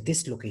what is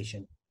this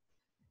location?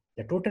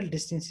 The total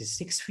distance is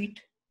 6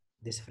 feet.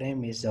 This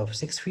frame is of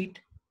 6 feet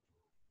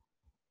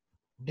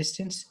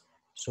distance.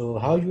 So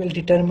how you will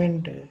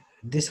determine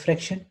this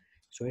fraction?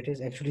 So it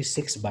is actually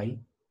 6 by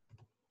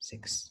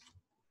 6.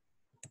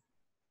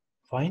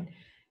 Fine.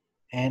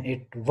 And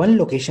at one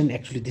location,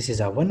 actually this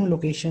is a one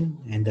location,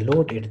 and the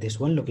load at this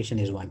one location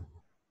is 1.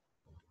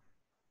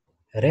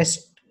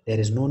 Rest, there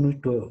is no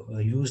need to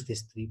use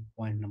this 3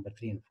 point number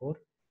 3 and 4.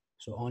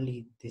 So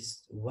only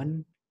this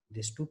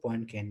 2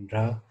 point can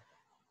draw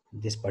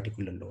this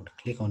particular load.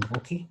 Click on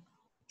OK.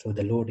 So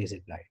the load is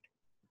applied,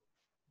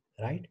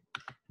 right?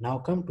 Now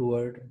come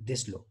toward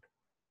this load.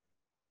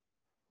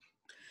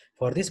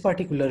 For this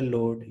particular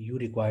load, you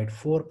required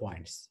 4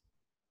 points,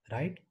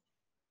 right?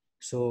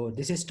 So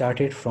this is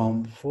started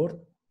from 4th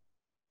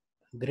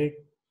grid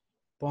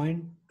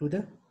point to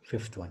the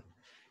 5th one.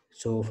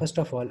 So first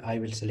of all, I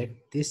will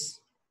select this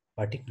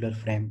particular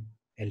frame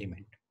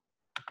element,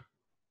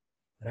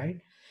 right?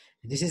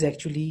 This is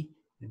actually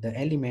the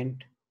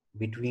element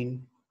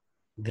between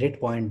grid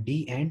point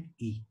D and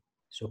E.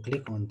 So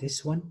click on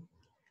this one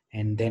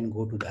and then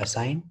go to the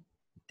assign,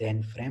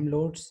 then frame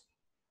loads,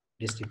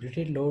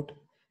 distributed load.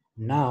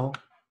 Now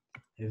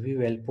we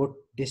will put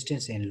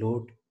distance and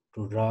load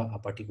to draw a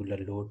particular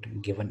load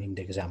given in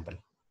the example.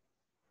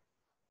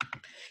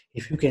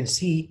 If you can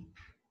see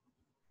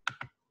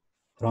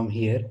from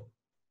here,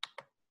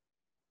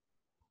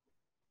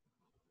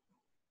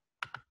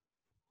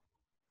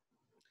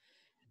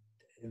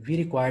 we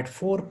required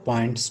 4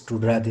 points to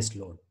draw this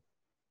load.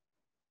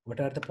 What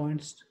are the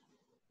points?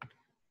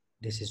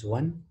 This is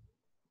 1,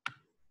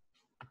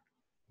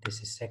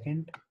 this is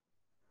 2nd,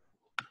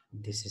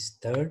 this is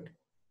 3rd,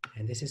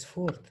 and this is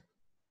 4th.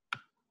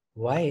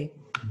 Why?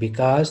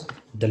 Because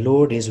the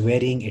load is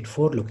varying at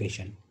 4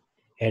 location.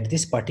 At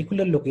this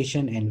particular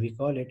location, and we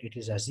call it, it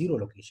is a 0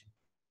 location.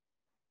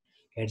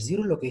 At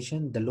 0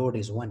 location, the load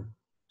is 1.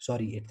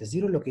 Sorry, at the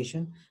 0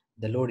 location,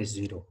 the load is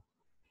 0.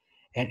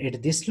 And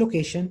at this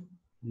location,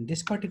 in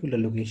this particular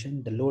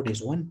location, the load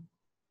is 1.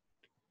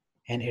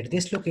 And at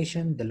this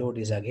location, the load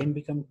is again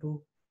become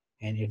 2.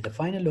 And at the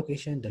final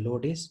location, the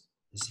load is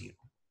 0.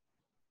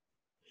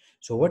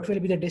 So what will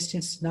be the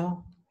distance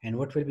now? And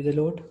what will be the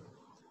load?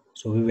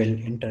 So we will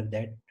enter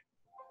that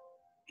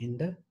in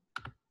the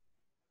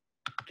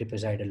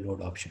trapezoidal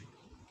load option.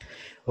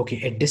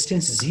 Okay, at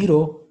distance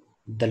 0,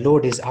 the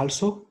load is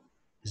also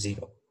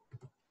 0.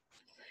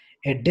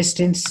 At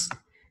distance,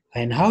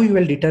 and how you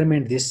will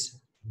determine this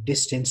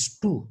distance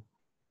 2?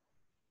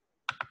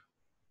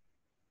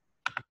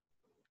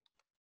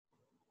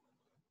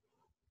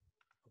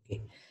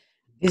 Okay,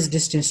 this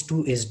distance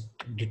 2 is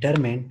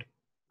determined.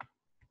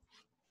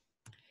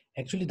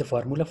 Actually, the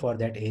formula for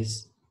that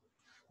is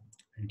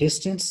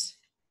distance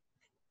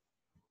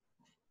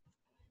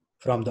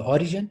from the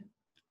origin,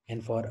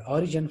 and for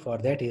origin for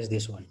that is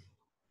this one,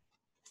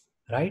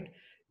 right?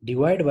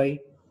 Divide by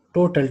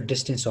total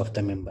distance of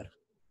the member.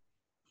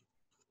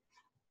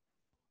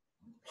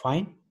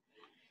 Fine.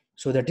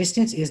 So the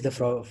distance is the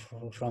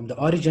from the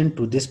origin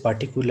to this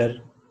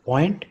particular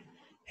point,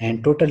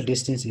 and total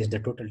distance is the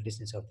total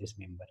distance of this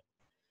member.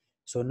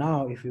 So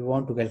now if you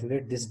want to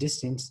calculate this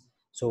distance,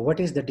 so what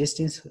is the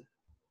distance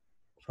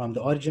from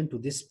the origin to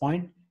this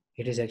point?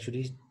 It is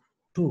actually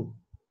 2.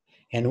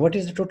 And what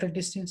is the total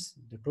distance?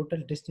 The total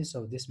distance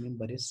of this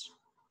member is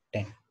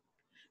 10.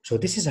 So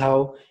this is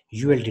how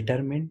you will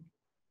determine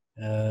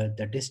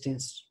the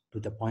distance to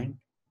the point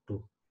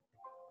 2.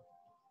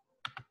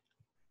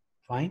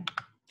 Fine.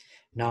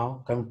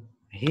 Now come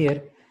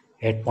here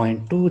at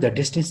point 2, the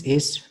distance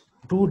is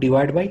 2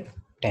 divided by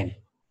 10,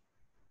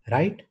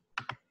 right?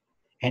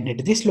 And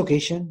at this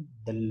location,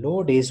 the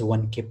load is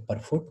 1 kg per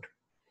foot.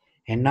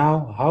 And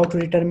now how to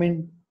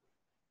determine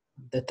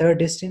the third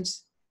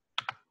distance?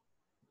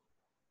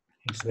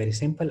 It's very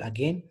simple.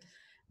 Again,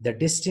 the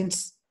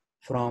distance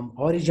from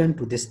origin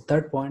to this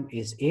third point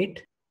is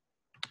 8.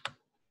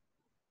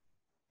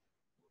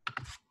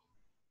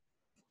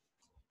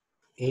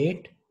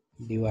 8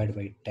 divided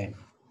by 10,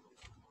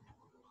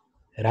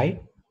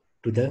 right,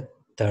 to the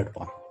third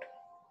point.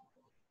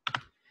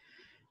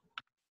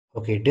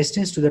 Okay,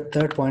 distance to the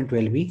third point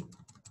will be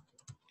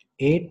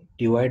 8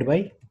 divided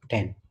by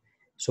 10.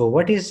 So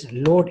what is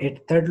load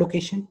at third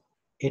location?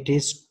 It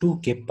is 2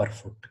 kg per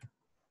foot.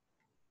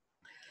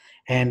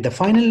 And the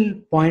final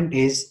point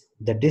is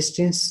the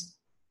distance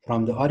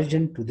from the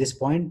origin to this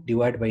point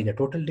divided by the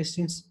total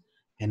distance,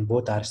 and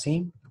both are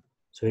same.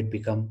 So it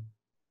become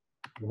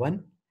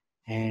 1,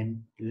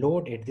 and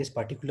load at this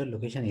particular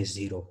location is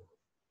 0.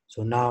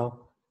 So now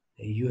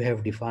you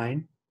have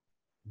defined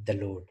the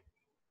load,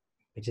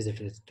 which is a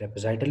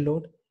trapezoidal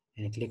load,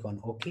 and click on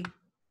OK.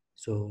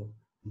 So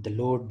the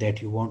load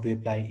that you want to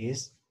apply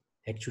is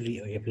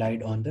actually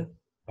applied on the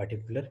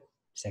particular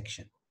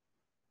section.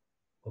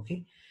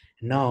 Okay,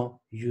 now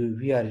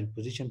we are in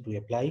position to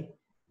apply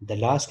the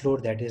last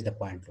load, that is the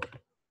point load.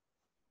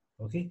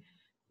 Okay,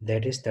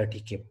 that is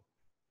 30 kg.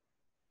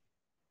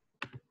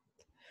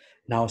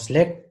 Now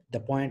select the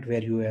point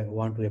where you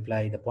want to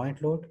apply the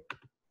point load,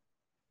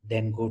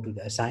 then go to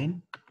the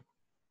assign,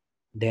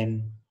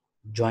 then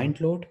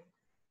joint load,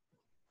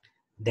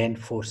 then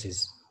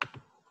forces.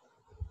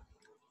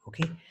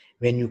 Okay,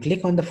 when you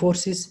click on the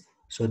forces,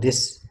 so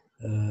this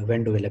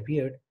window will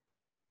appear.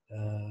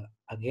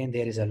 Again,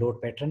 there is a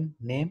load pattern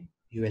name.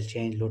 You will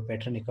change load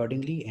pattern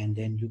accordingly, and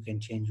then you can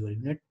change your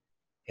unit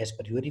as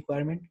per your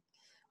requirement.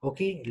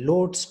 Okay,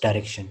 loads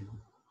direction.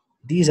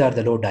 These are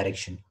the load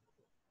direction,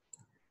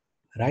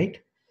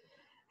 right?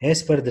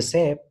 As per the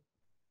SAP,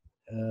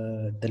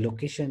 the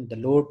location, the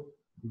load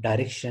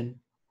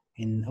direction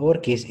in our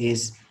case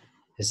is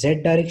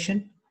Z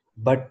direction,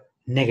 but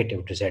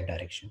negative to Z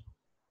direction.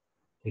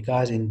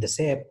 Because in the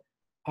SAP,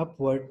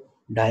 upward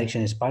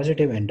direction is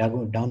positive and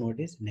downward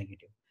is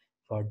negative.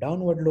 For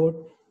downward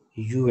load,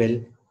 you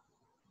will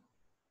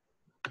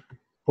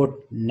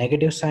put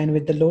negative sign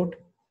with the load,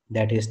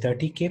 that is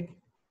 30 kg,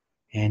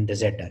 and the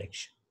Z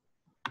direction,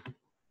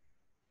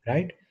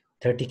 right?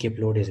 30 kg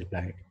load is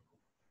applied.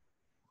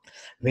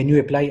 When you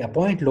apply a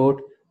point load,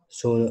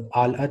 so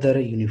all other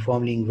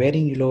uniformly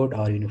varying load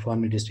or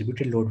uniformly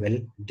distributed load will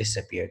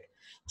disappear.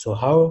 So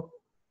how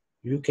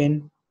you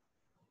can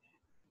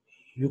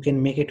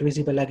make it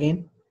visible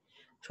again?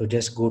 So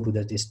just go to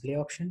the display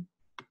option,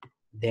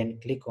 then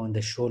click on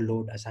the show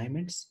load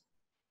assignments.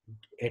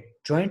 At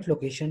joint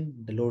location,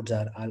 the loads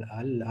are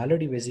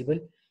already visible,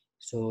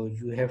 so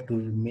you have to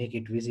make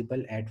it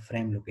visible at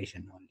frame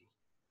location only.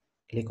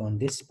 Click on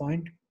this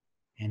point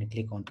and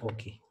click on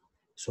OK.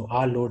 So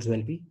all loads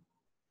will be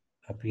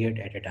appeared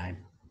at a time,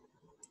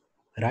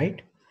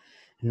 right?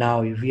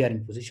 Now we are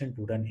in position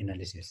to run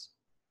analysis.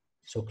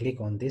 So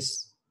click on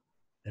this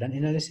run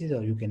analysis,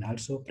 or you can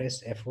also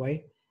press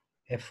F5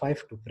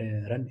 to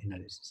run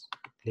analysis.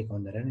 Click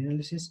on the run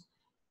analysis.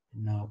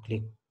 Now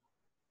click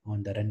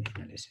on the run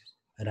analysis.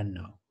 Run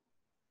now.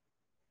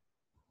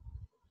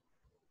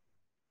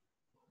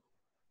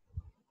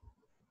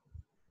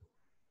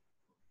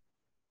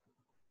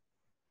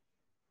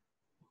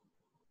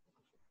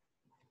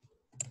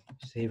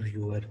 Save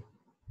your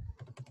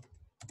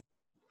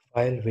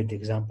file with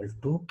example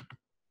 2.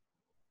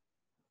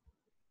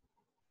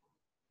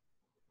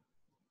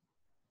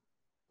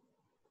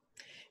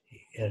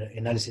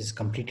 Analysis is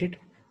completed.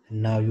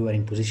 Now you are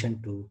in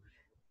position to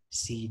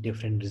see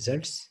different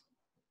results.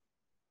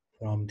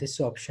 From this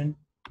option,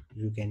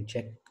 you can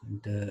check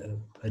the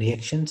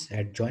reactions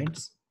at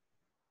joints.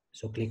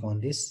 So click on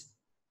this.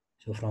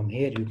 So from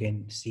here you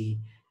can see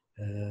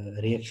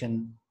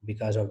reaction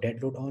because of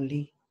dead load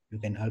only. You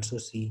can also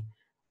see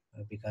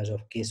because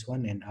of case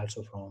 1 and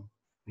also from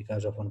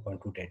because of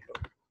 1.2 dead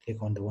load.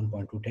 Click on the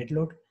 1.2 dead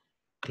load,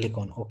 click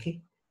on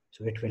OK.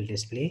 So it will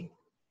display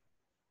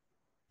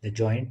the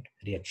joint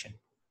reaction.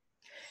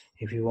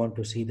 If you want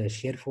to see the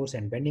shear force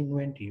and bending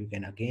moment, you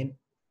can again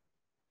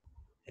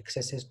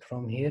access it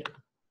from here.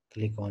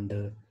 Click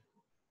on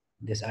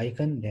this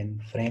icon,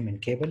 then frame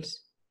and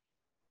cables.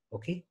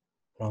 Okay.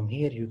 From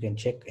here you can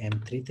check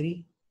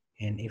M33,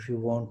 and if you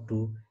want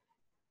to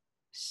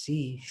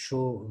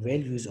show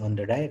values on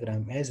the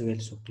diagram as well,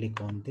 so click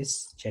on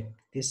this, check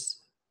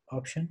this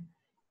option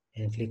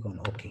and click on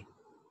OK.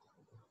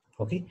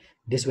 Okay,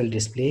 this will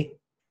display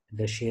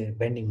the shear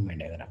bending moment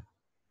diagram.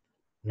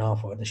 Now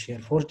for the shear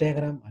force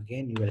diagram,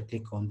 again you will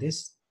click on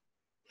this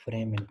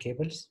frame and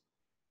cables.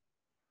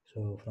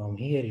 So from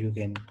here you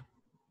can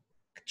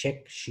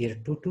check shear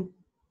 22.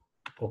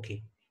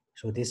 Okay,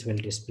 so this will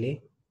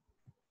display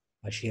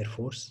a shear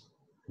force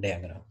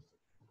diagram.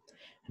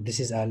 This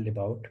is all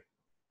about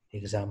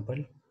example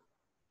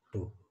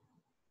 2.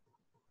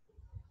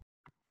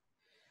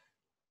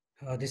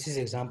 This is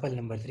example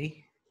number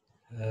 3.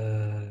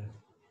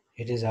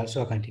 It is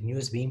also a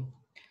continuous beam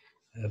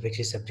which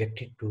is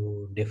subjected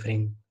to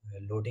differing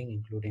loading,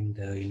 including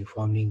the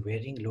uniformly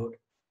varying load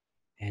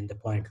and the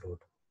point load.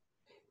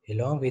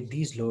 Along with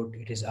these load,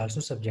 it is also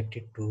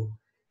subjected to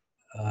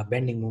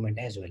bending moment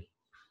as well,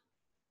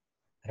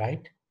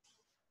 right?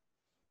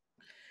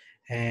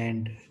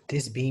 And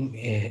this beam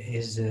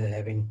is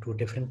having two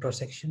different cross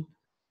section.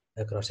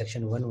 The cross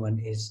section 1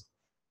 is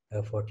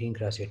 14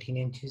 cross 18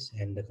 inches,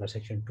 and the cross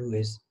section 2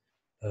 is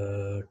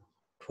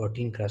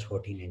 14 cross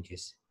 14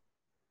 inches,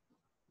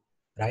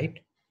 right?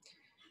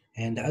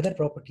 And the other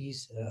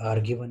properties are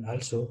given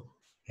also,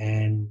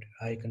 and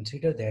I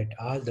consider that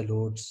all the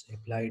loads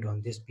applied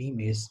on this beam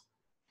is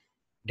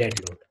dead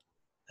load,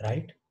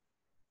 right?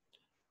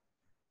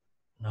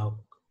 Now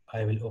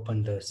I will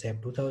open the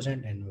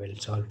SAP2000 and will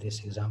solve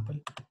this example.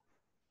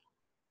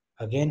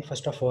 Again,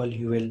 first of all,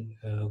 you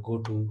will go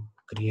to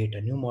create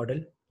a new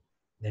model,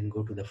 then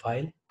go to the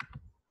file,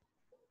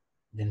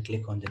 then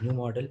click on the new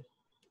model,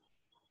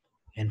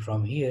 and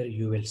from here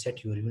you will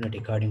set your unit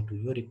according to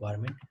your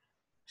requirement.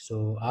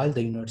 So all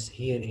the units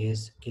here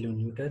is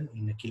kilonewton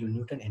in a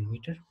kilonewton and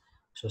meter.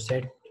 So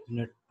set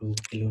unit to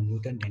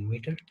kilonewton and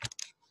meter,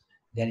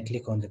 then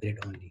click on the grid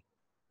only.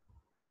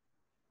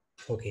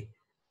 Okay.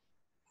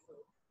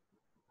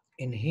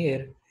 In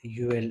here,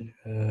 you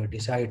will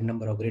decide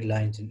number of grid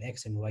lines in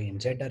X and Y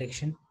and Z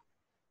direction.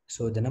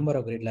 So the number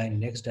of grid line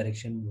in X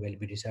direction will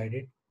be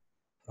decided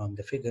from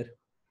the figure.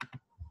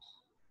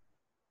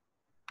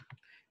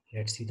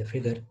 Let's see the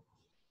figure.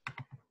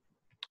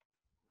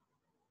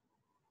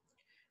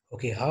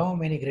 Okay, how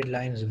many grid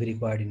lines we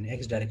required in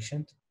X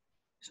direction?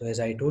 So as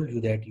I told you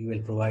that you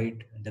will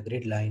provide the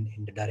grid line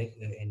in the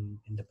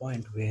in the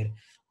point where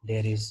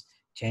there is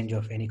change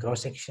of any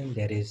cross section,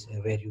 there is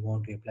where you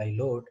want to apply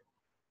load,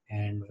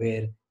 and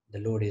where the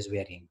load is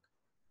varying,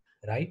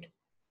 right?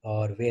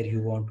 Or where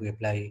you want to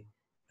apply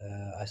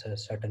as a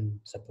certain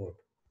support.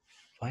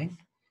 Fine.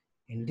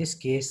 In this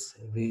case,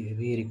 we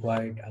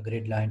required a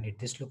grid line at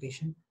this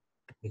location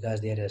because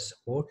there is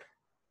support,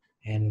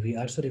 and we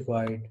also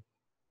required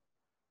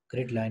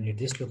grid line at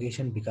this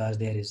location because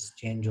there is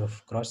change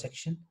of cross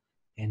section,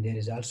 and there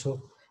is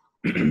also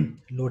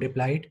load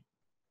applied,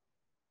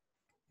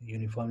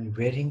 uniformly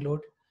varying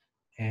load,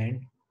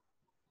 and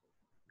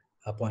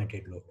a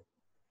pointed load,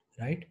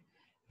 right?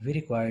 We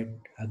required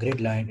a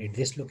grid line at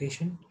this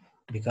location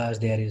because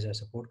there is a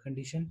support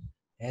condition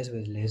as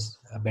well as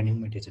a bending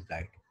moment is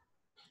applied.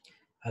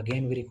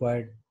 Again, we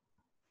required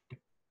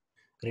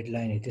grid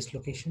line at this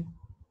location,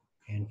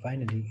 and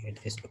finally at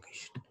this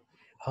location.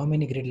 How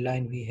many grid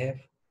line we have?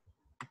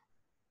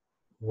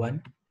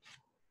 1,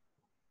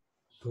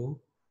 2,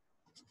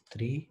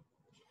 3,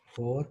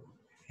 4,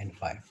 and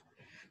 5.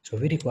 So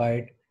we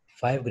required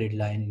 5 grid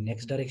line in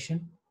X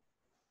direction,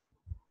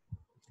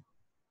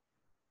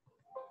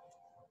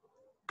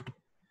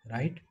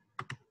 right?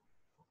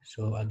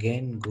 So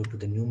again, go to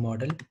the new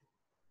model,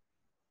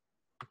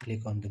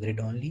 click on the grid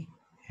only,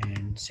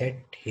 and set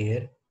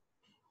here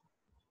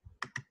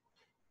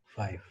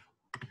 5,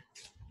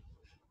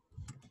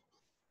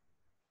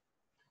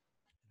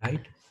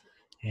 right?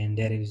 and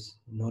there is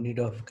no need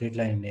of grid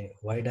line in a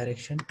y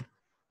direction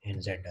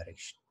and z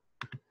direction.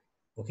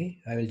 Okay,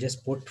 I will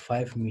just put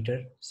 5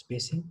 meter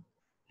spacing.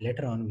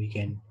 Later on we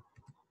can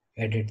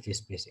edit this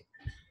spacing.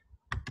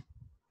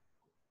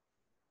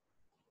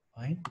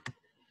 Fine.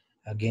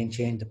 Again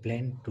change the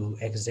plane to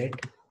xz,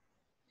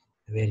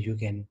 where you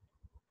can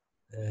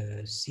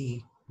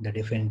see the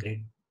different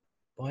grid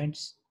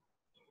points.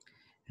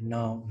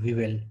 Now we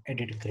will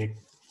edit grid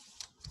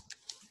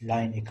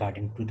line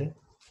according to the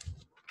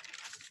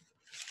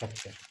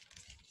structure.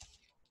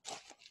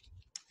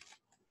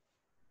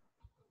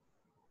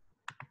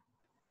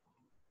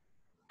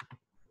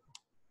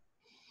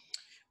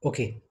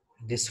 Okay,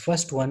 this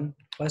first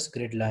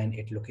grid line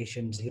at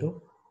location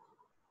 0,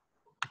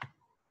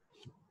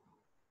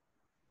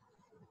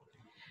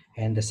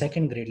 and the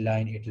second grid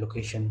line at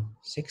location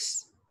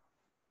 6,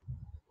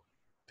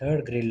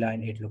 third grid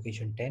line at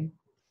location 10,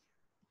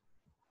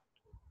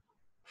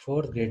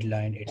 fourth grid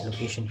line at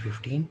location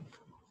 15,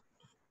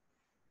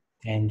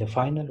 and the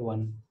final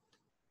one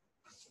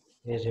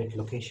is at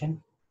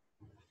location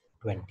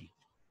 20.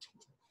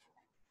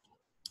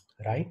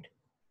 Right?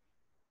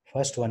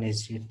 First one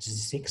is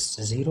 6,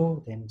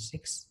 0, then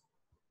 6,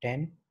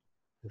 10,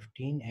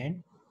 15,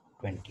 and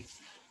 20.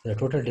 The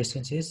total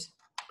distance is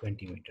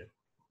 20 meters.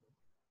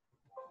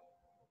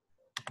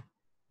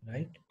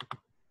 Right?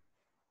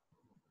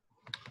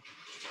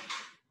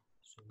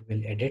 So we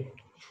will edit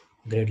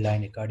grid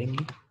line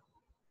accordingly.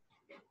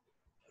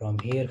 From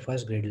here,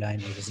 first grid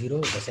line is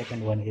 0, the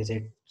second one is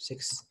at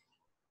 6,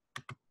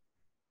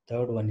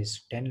 third one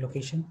is 10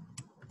 location,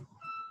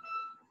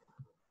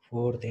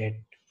 fourth at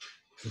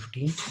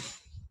 15,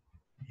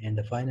 and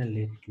the final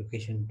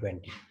location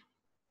 20.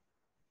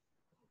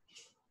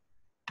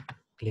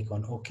 Click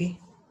on OK.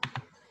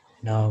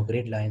 Now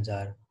grid lines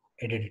are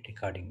edited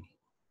accordingly.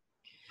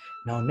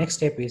 Now next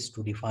step is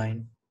to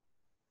define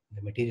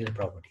the material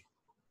property.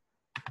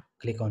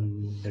 Click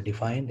on the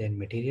define, then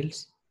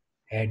materials,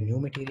 add new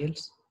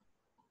materials.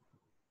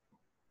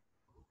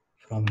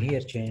 From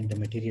here change the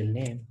material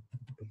name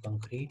to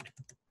concrete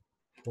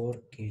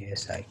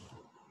 4KSI.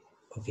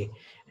 Okay,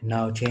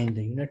 now change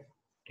the unit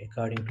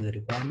according to the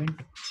requirement.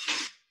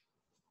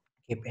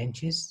 Keep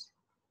inches,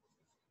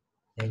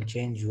 then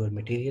change your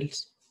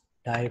materials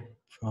type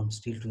from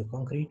steel to the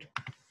concrete.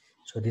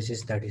 So this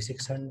is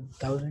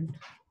 36,000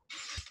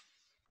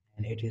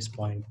 and it is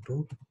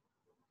 0.2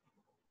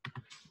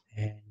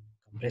 and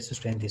compressive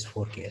strength is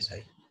 4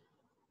 KSI.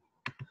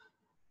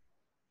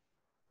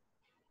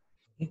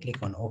 Okay,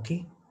 click on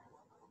OK.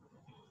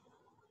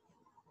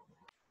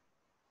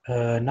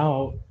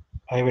 Now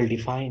I will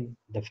define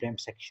the frame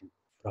section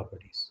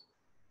properties.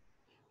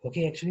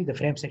 Okay, actually the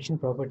frame section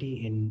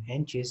property in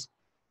inches,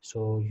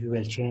 so you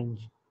will change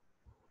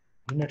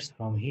units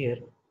from here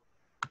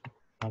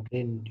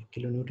again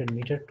kilonewton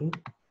meter to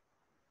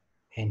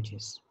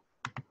inches.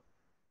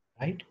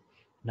 Right,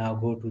 now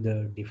go to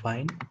the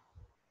define,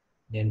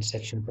 then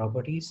section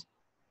properties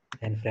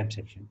and frame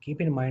section.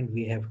 Keep in mind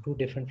we have two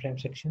different frame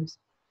sections.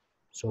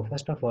 So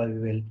first of all we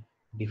will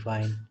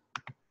define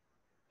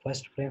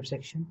first frame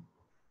section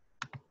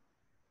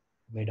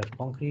made of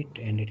concrete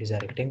and it is a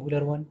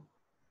rectangular one,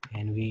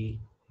 and we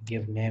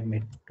give name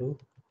it to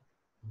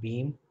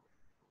beam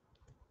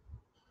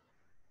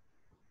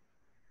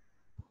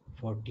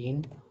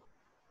 14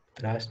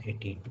 cross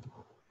 18.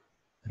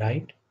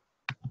 Right,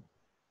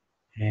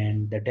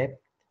 and the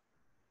depth,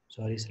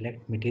 sorry,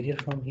 select material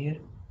from here,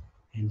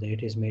 and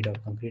it is made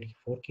of concrete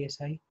 4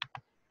 KSI,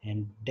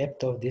 and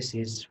depth of this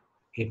is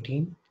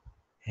 18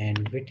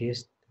 and width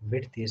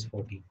is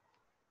 14.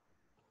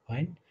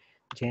 Fine.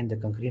 Change the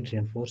concrete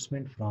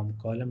reinforcement from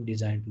column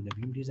design to the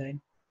beam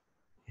design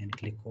and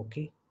click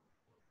OK.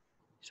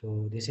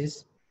 So this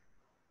is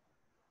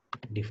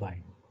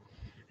defined.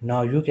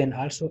 Now you can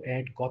also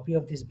add copy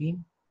of this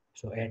beam.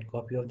 So add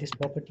copy of this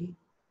property.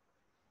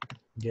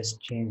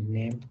 Just change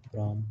name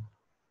from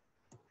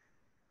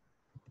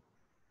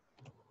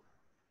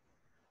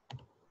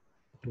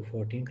to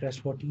 14 cross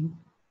 14.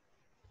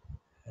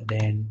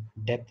 Then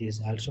depth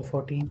is also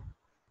 14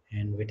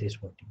 and width is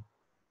 14.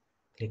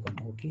 Click on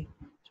OK.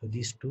 So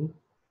these two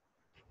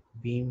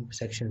beam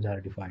sections are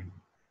defined.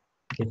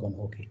 Click on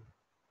OK.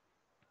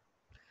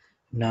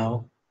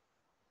 Now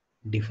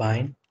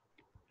define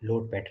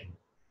load pattern.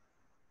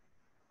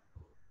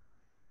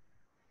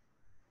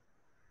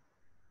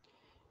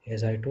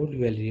 As I told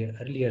you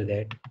earlier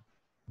that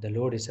the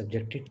load is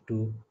subjected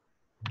to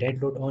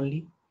dead load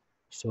only.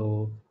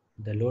 So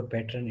the load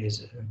pattern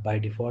is by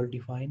default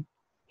defined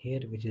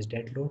here, which is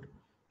dead load.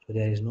 So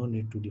there is no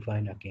need to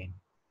define again.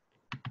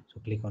 So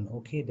click on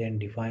OK, then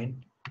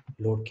define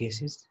load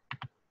cases.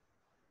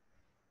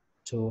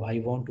 So I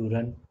want to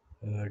run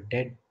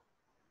dead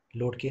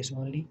load case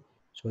only.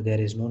 So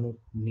there is no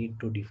need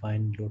to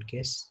define load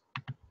case.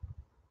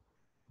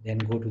 Then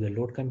go to the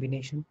load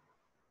combination.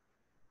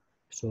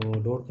 So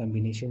load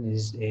combination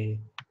is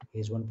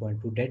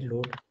 1.2 dead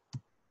load.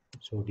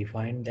 So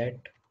define that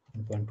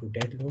 1.2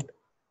 dead load.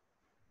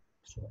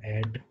 So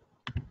add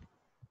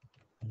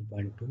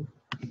 1.2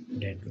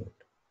 dead load.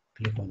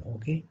 Click on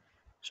OK.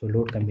 So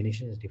load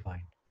combination is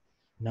defined.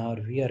 Now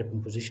we are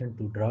in position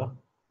to draw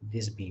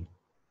this beam.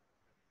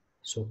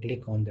 So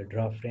click on the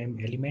draw frame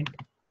element,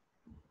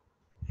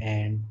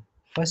 and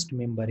first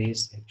member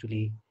is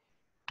actually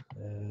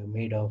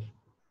made of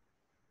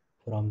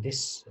from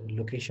this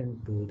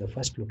location to the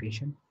first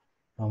location,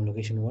 from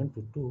location 1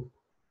 to 2.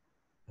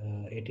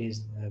 It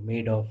is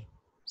made of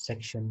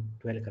section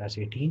 12 cross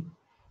 18.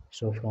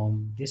 So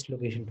from this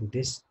location to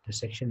this, the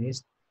section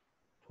is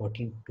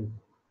 14 to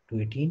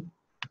 18.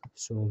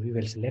 So we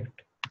will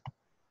select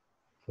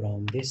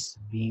from this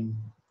beam,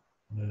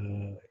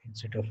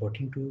 instead of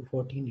 14 to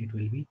 14, it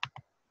will be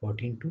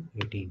 14 to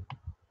 18.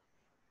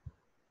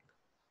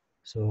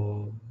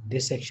 So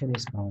this section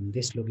is from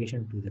this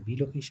location to the B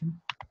location,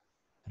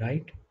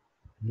 right?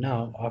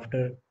 Now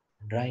after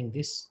drawing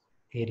this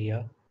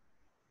area,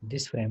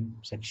 this frame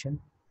section,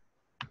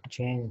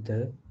 change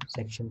the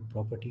section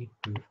property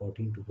to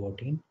 14 to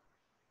 14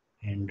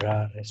 and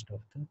draw rest of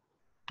the,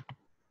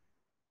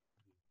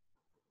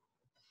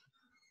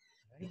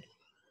 right?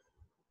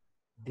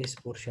 This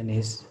portion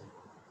is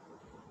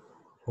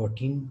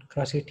 14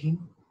 cross 18,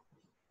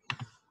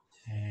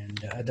 and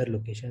the other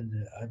location,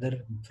 the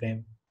other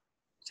frame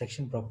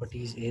section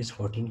properties is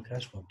 14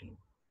 cross 14,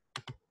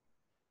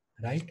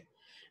 right?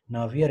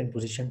 Now we are in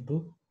position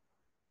to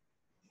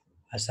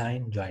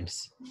assign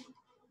joints.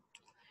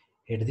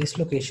 At this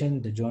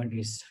location, the joint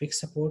is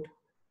fixed support.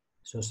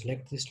 So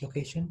select this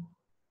location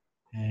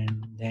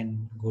and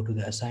then go to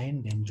the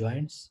assign, then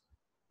joints,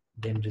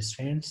 then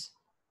restraints,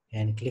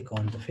 and click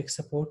on the fixed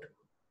support.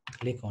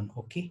 Click on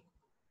OK.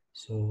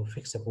 So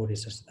fixed support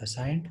is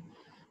assigned.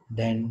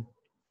 Then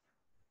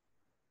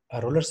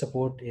a roller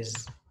support is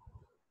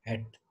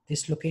at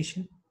this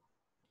location.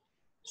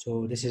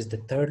 So this is the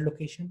third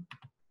location.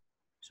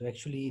 So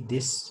actually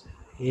this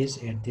is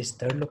at this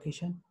third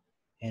location,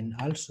 and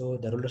also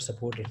the roller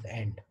support at the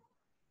end.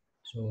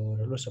 So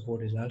roller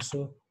support is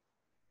also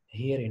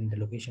here in the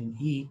location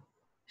E.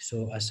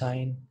 So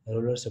assign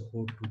roller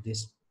support to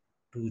these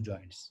two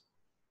joints.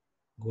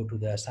 Go to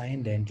the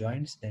assign, then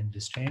joints, then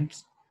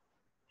restraints,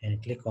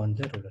 and click on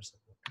the roller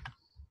support.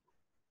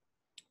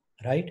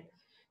 Right?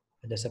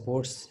 The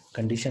supports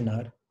condition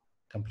are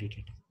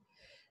completed.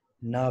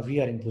 Now we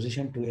are in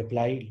position to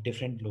apply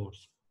different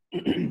loads.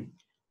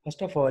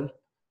 First of all,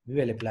 we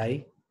will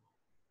apply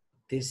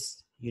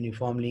this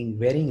uniformly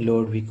varying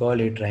load. We call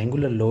it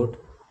triangular load.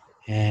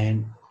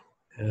 And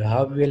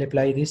how we will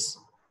apply this?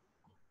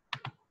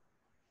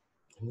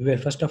 We will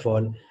first of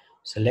all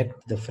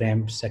select the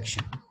frame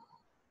section.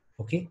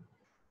 Okay,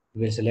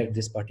 we will select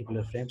this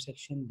particular frame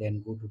section,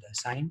 then go to the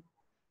assign,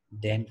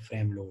 then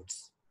frame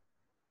loads.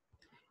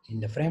 In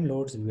the frame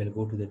loads, we will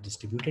go to the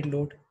distributed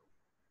load,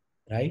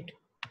 right?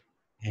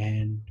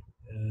 And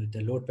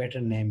the load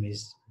pattern name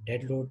is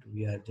dead load.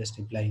 We are just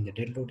applying the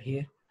dead load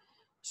here.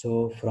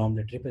 So from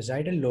the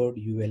trapezoidal load,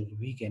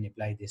 we can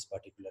apply this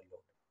particular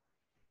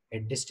load.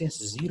 At distance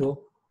 0,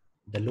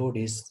 the load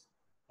is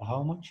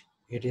how much?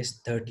 It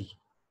is 30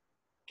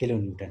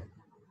 kilonewton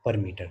per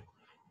meter.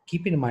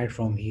 Keep in mind,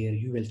 from here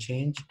you will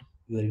change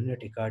your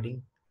unit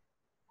according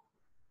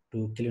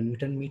to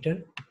kilonewton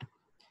meter,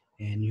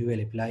 and you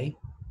will apply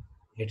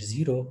at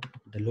 0,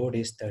 the load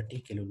is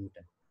 30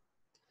 kilonewton.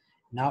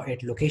 Now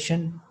at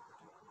location,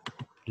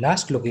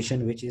 last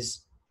location, which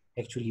is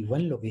actually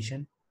one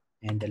location,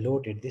 and the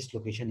load at this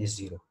location is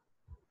 0,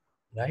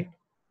 right?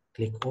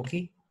 Click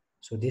OK.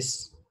 So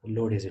this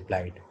load is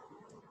applied,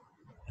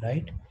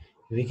 right?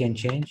 We can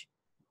change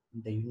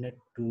the unit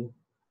to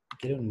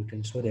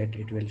kilonewton so that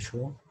it will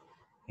show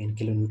in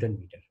kilonewton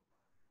meter,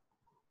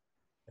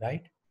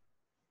 right?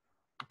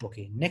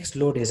 Okay, next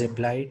load is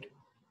applied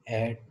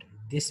at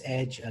this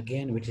edge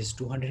again, which is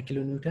 200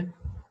 kilonewton.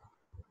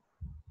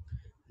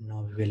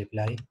 Now we will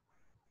apply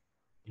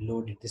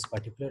load at this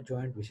particular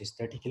joint, which is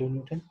 30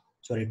 kilonewton,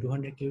 sorry,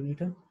 200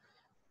 kilonewton.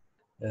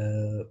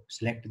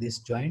 Select this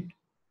joint,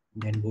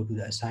 then go to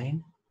the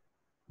assign,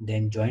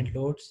 then joint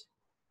loads,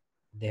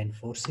 then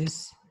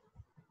forces.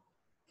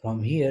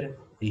 From here,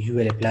 you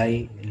will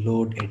apply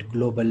load at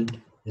global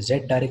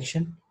Z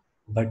direction,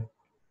 but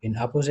in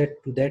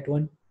opposite to that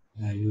one,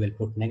 you will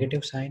put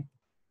negative sign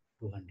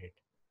 200.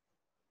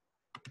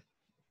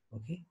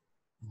 Okay,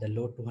 the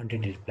load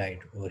 200 is applied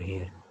over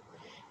here.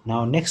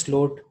 Now next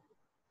load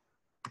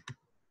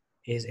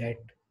is at,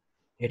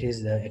 it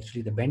is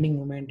actually the bending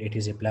moment. It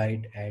is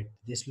applied at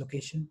this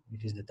location.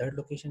 It is the third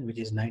location, which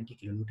is 90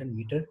 kilonewton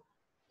meter.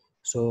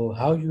 So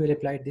how you will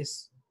apply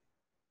this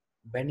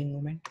bending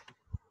moment?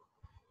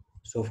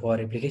 So for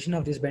application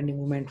of this bending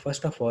moment,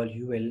 first of all,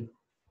 you will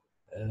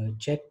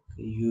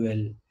you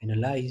will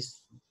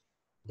analyze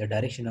the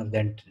direction of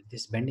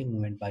this bending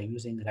moment by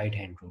using right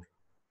hand rule.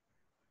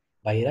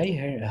 By right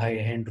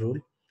hand rule,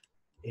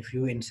 if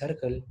you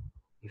encircle,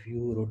 if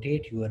you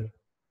rotate your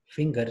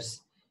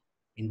fingers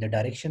in the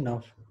direction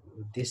of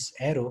this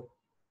arrow,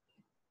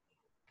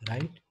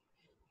 right?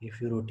 If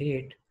you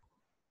rotate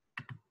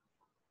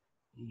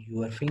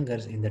your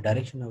fingers in the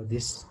direction of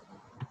this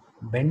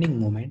bending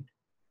moment,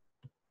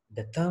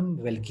 the thumb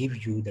will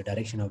give you the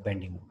direction of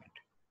bending moment,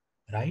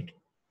 right?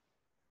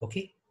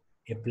 Okay.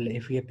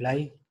 if we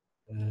apply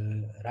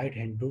right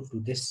hand rule to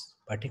this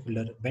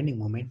particular bending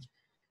moment,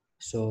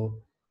 so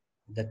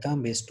the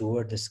thumb is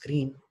toward the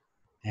screen,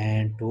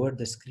 and toward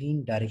the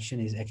screen direction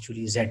is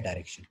actually Z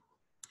direction.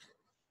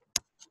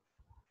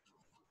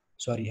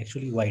 Sorry,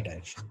 actually Y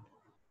direction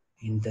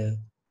in the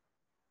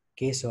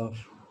case of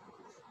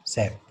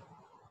SAP,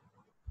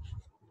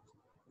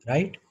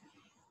 right?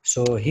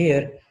 So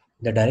here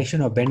the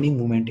direction of bending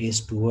moment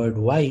is toward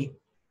Y,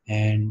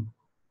 and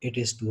it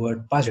is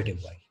toward positive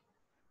Y,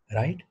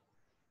 right?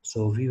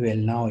 So we will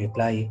now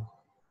apply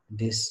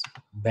this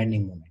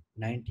bending moment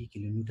 90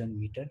 kilonewton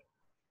meter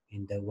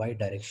in the Y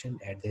direction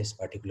at this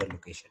particular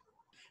location.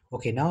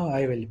 Okay, now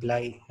I will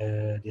apply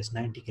this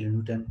 90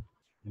 kilonewton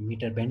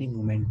meter bending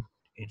moment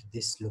at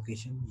this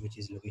location, which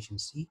is location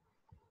C.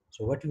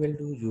 So what you will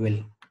do, you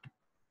will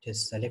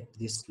just select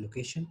this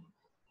location,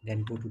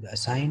 then go to the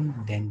assign,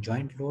 then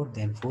joint load,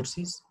 then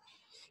forces.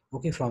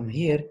 Okay, from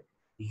here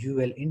you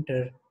will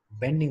enter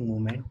bending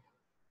moment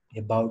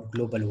about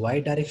global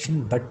Y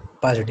direction but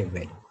positive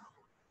value.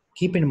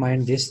 Keep in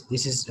mind this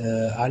is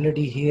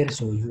already here,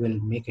 so you will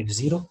make it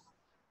 0.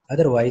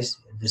 Otherwise,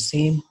 the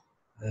same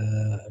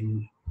uh,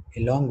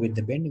 along with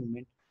the bending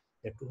moment,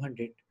 the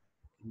 200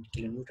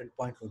 kilonewton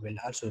point load will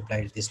also apply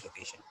at this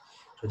location.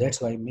 So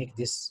that's why make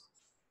this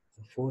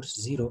force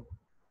 0,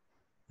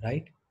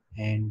 right?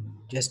 And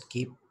just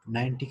keep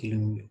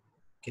 90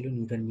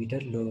 kilonewton meter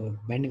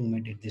bending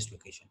moment at this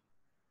location.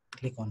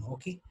 Click on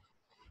OK.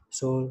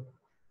 So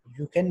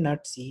you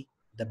cannot see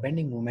the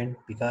bending moment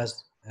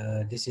because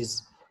this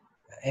is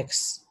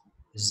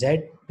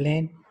XZ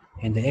plane,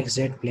 and the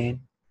XZ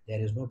plane there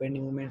is no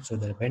bending moment, so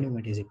the bending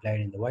moment is applied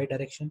in the Y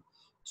direction.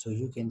 So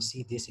you can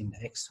see this in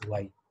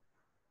XY,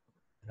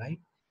 right?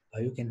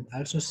 Or you can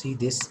also see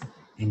this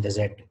in the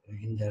Z,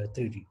 in the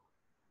 3D.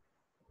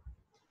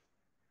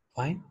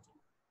 Fine.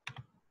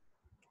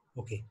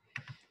 Okay.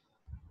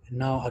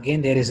 Now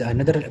again there is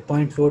another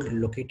point load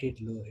located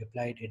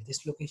applied at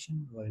this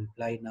location. We will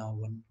apply now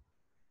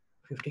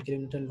 150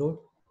 kilonewton load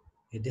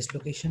at this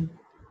location.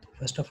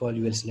 First of all,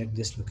 you will select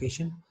this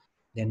location,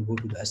 then go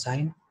to the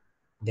assign,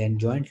 then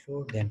joint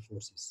load, then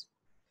forces.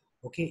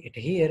 Okay,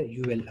 at here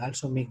you will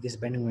also make this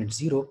bending moment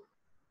 0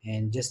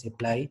 and just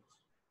apply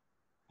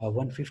a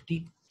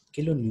 150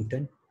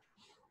 kilonewton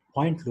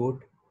point load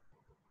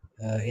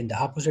in the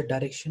opposite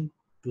direction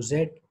to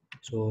Z.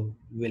 So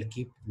you will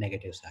keep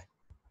negative side.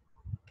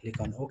 Click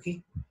on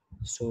OK.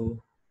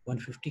 So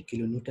 150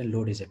 kilonewton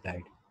load is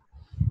applied.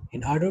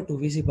 In order to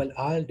visible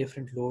all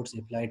different loads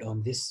applied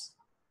on this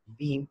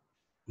beam,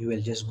 you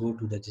will just go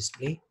to the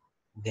display,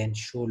 then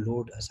show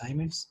load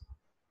assignments.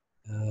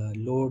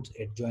 Loads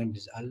at joint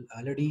is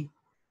already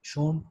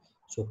shown,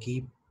 so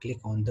click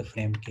on the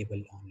frame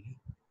cable only,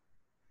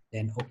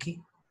 then OK.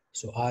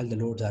 So all the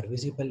loads are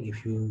visible.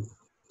 If you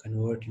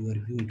convert your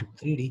view into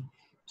 3D,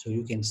 so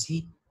you can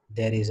see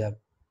there is a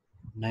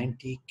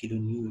 90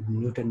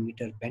 kilonewton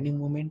meter bending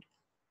moment,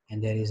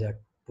 and there is a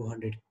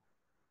 200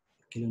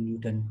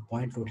 kilonewton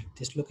point load at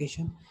this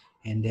location,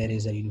 and there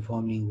is a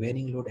uniformly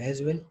varying load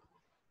as well,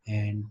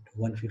 and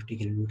 150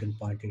 kilonewton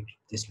point at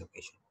this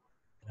location,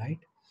 right?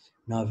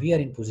 Now we are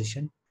in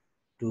position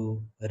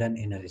to run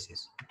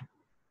analysis.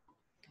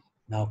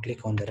 Now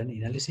click on the run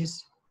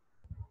analysis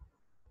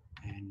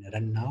and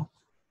run now.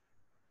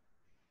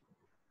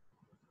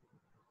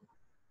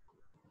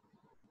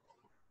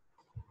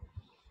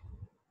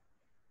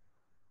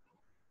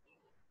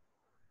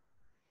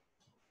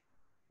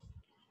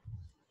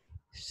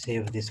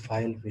 Save this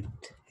file with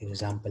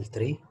example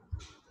 3.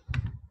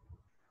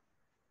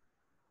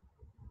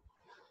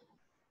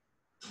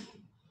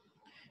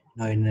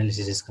 Now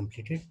analysis is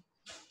completed.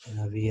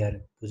 Now we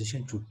are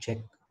positioned to check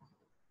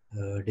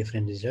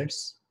different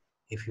results.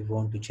 If you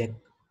want to check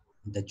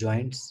the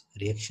joints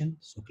reaction,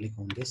 so click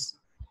on this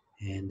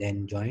and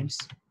then joints,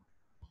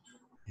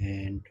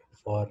 and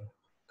for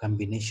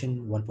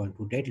combination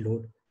 1.2 dead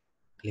load,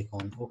 click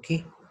on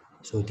OK.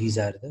 So these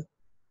are the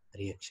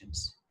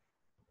reactions.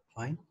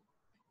 Fine.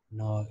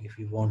 Now if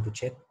you want to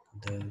check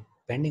the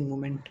bending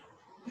moment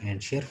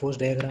and shear force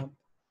diagram,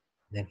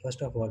 then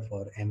first of all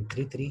for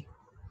M33,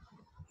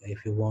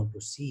 if you want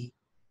to see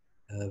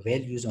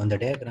values on the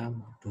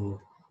diagram, to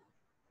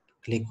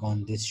click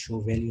on this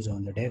show values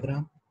on the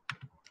diagram,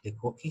 click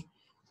OK.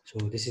 So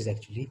this is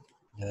actually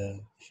the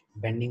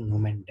bending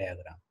moment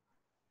diagram,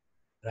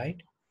 right?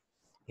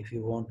 If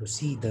you want to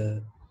see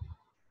the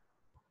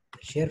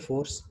shear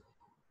force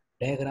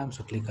diagram,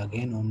 so click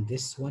again on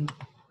this one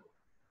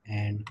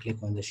and click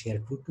on the shear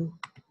 22.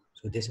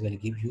 So this will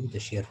give you the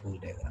shear force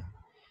diagram.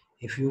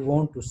 If you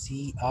want to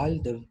see all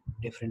the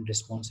different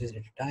responses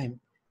at a time,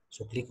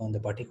 so click on the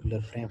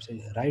particular frame, so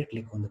right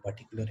click on the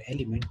particular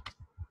element.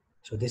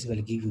 So this will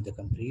give you the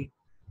complete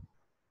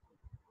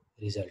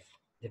result.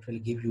 That will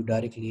give you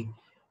directly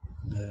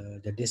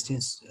the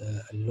distance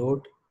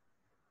load,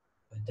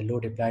 the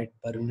load applied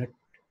per unit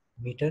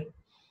meter,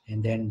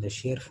 and then the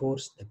shear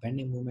force, the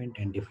bending moment,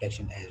 and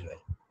deflection as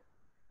well,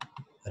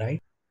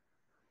 right?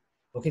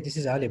 Okay, this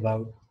is all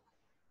about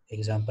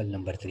example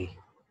number 3.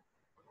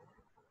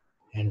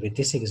 And with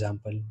this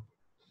example,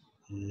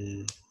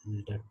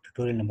 the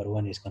tutorial number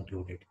 1 is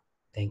concluded.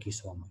 Thank you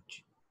so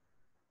much.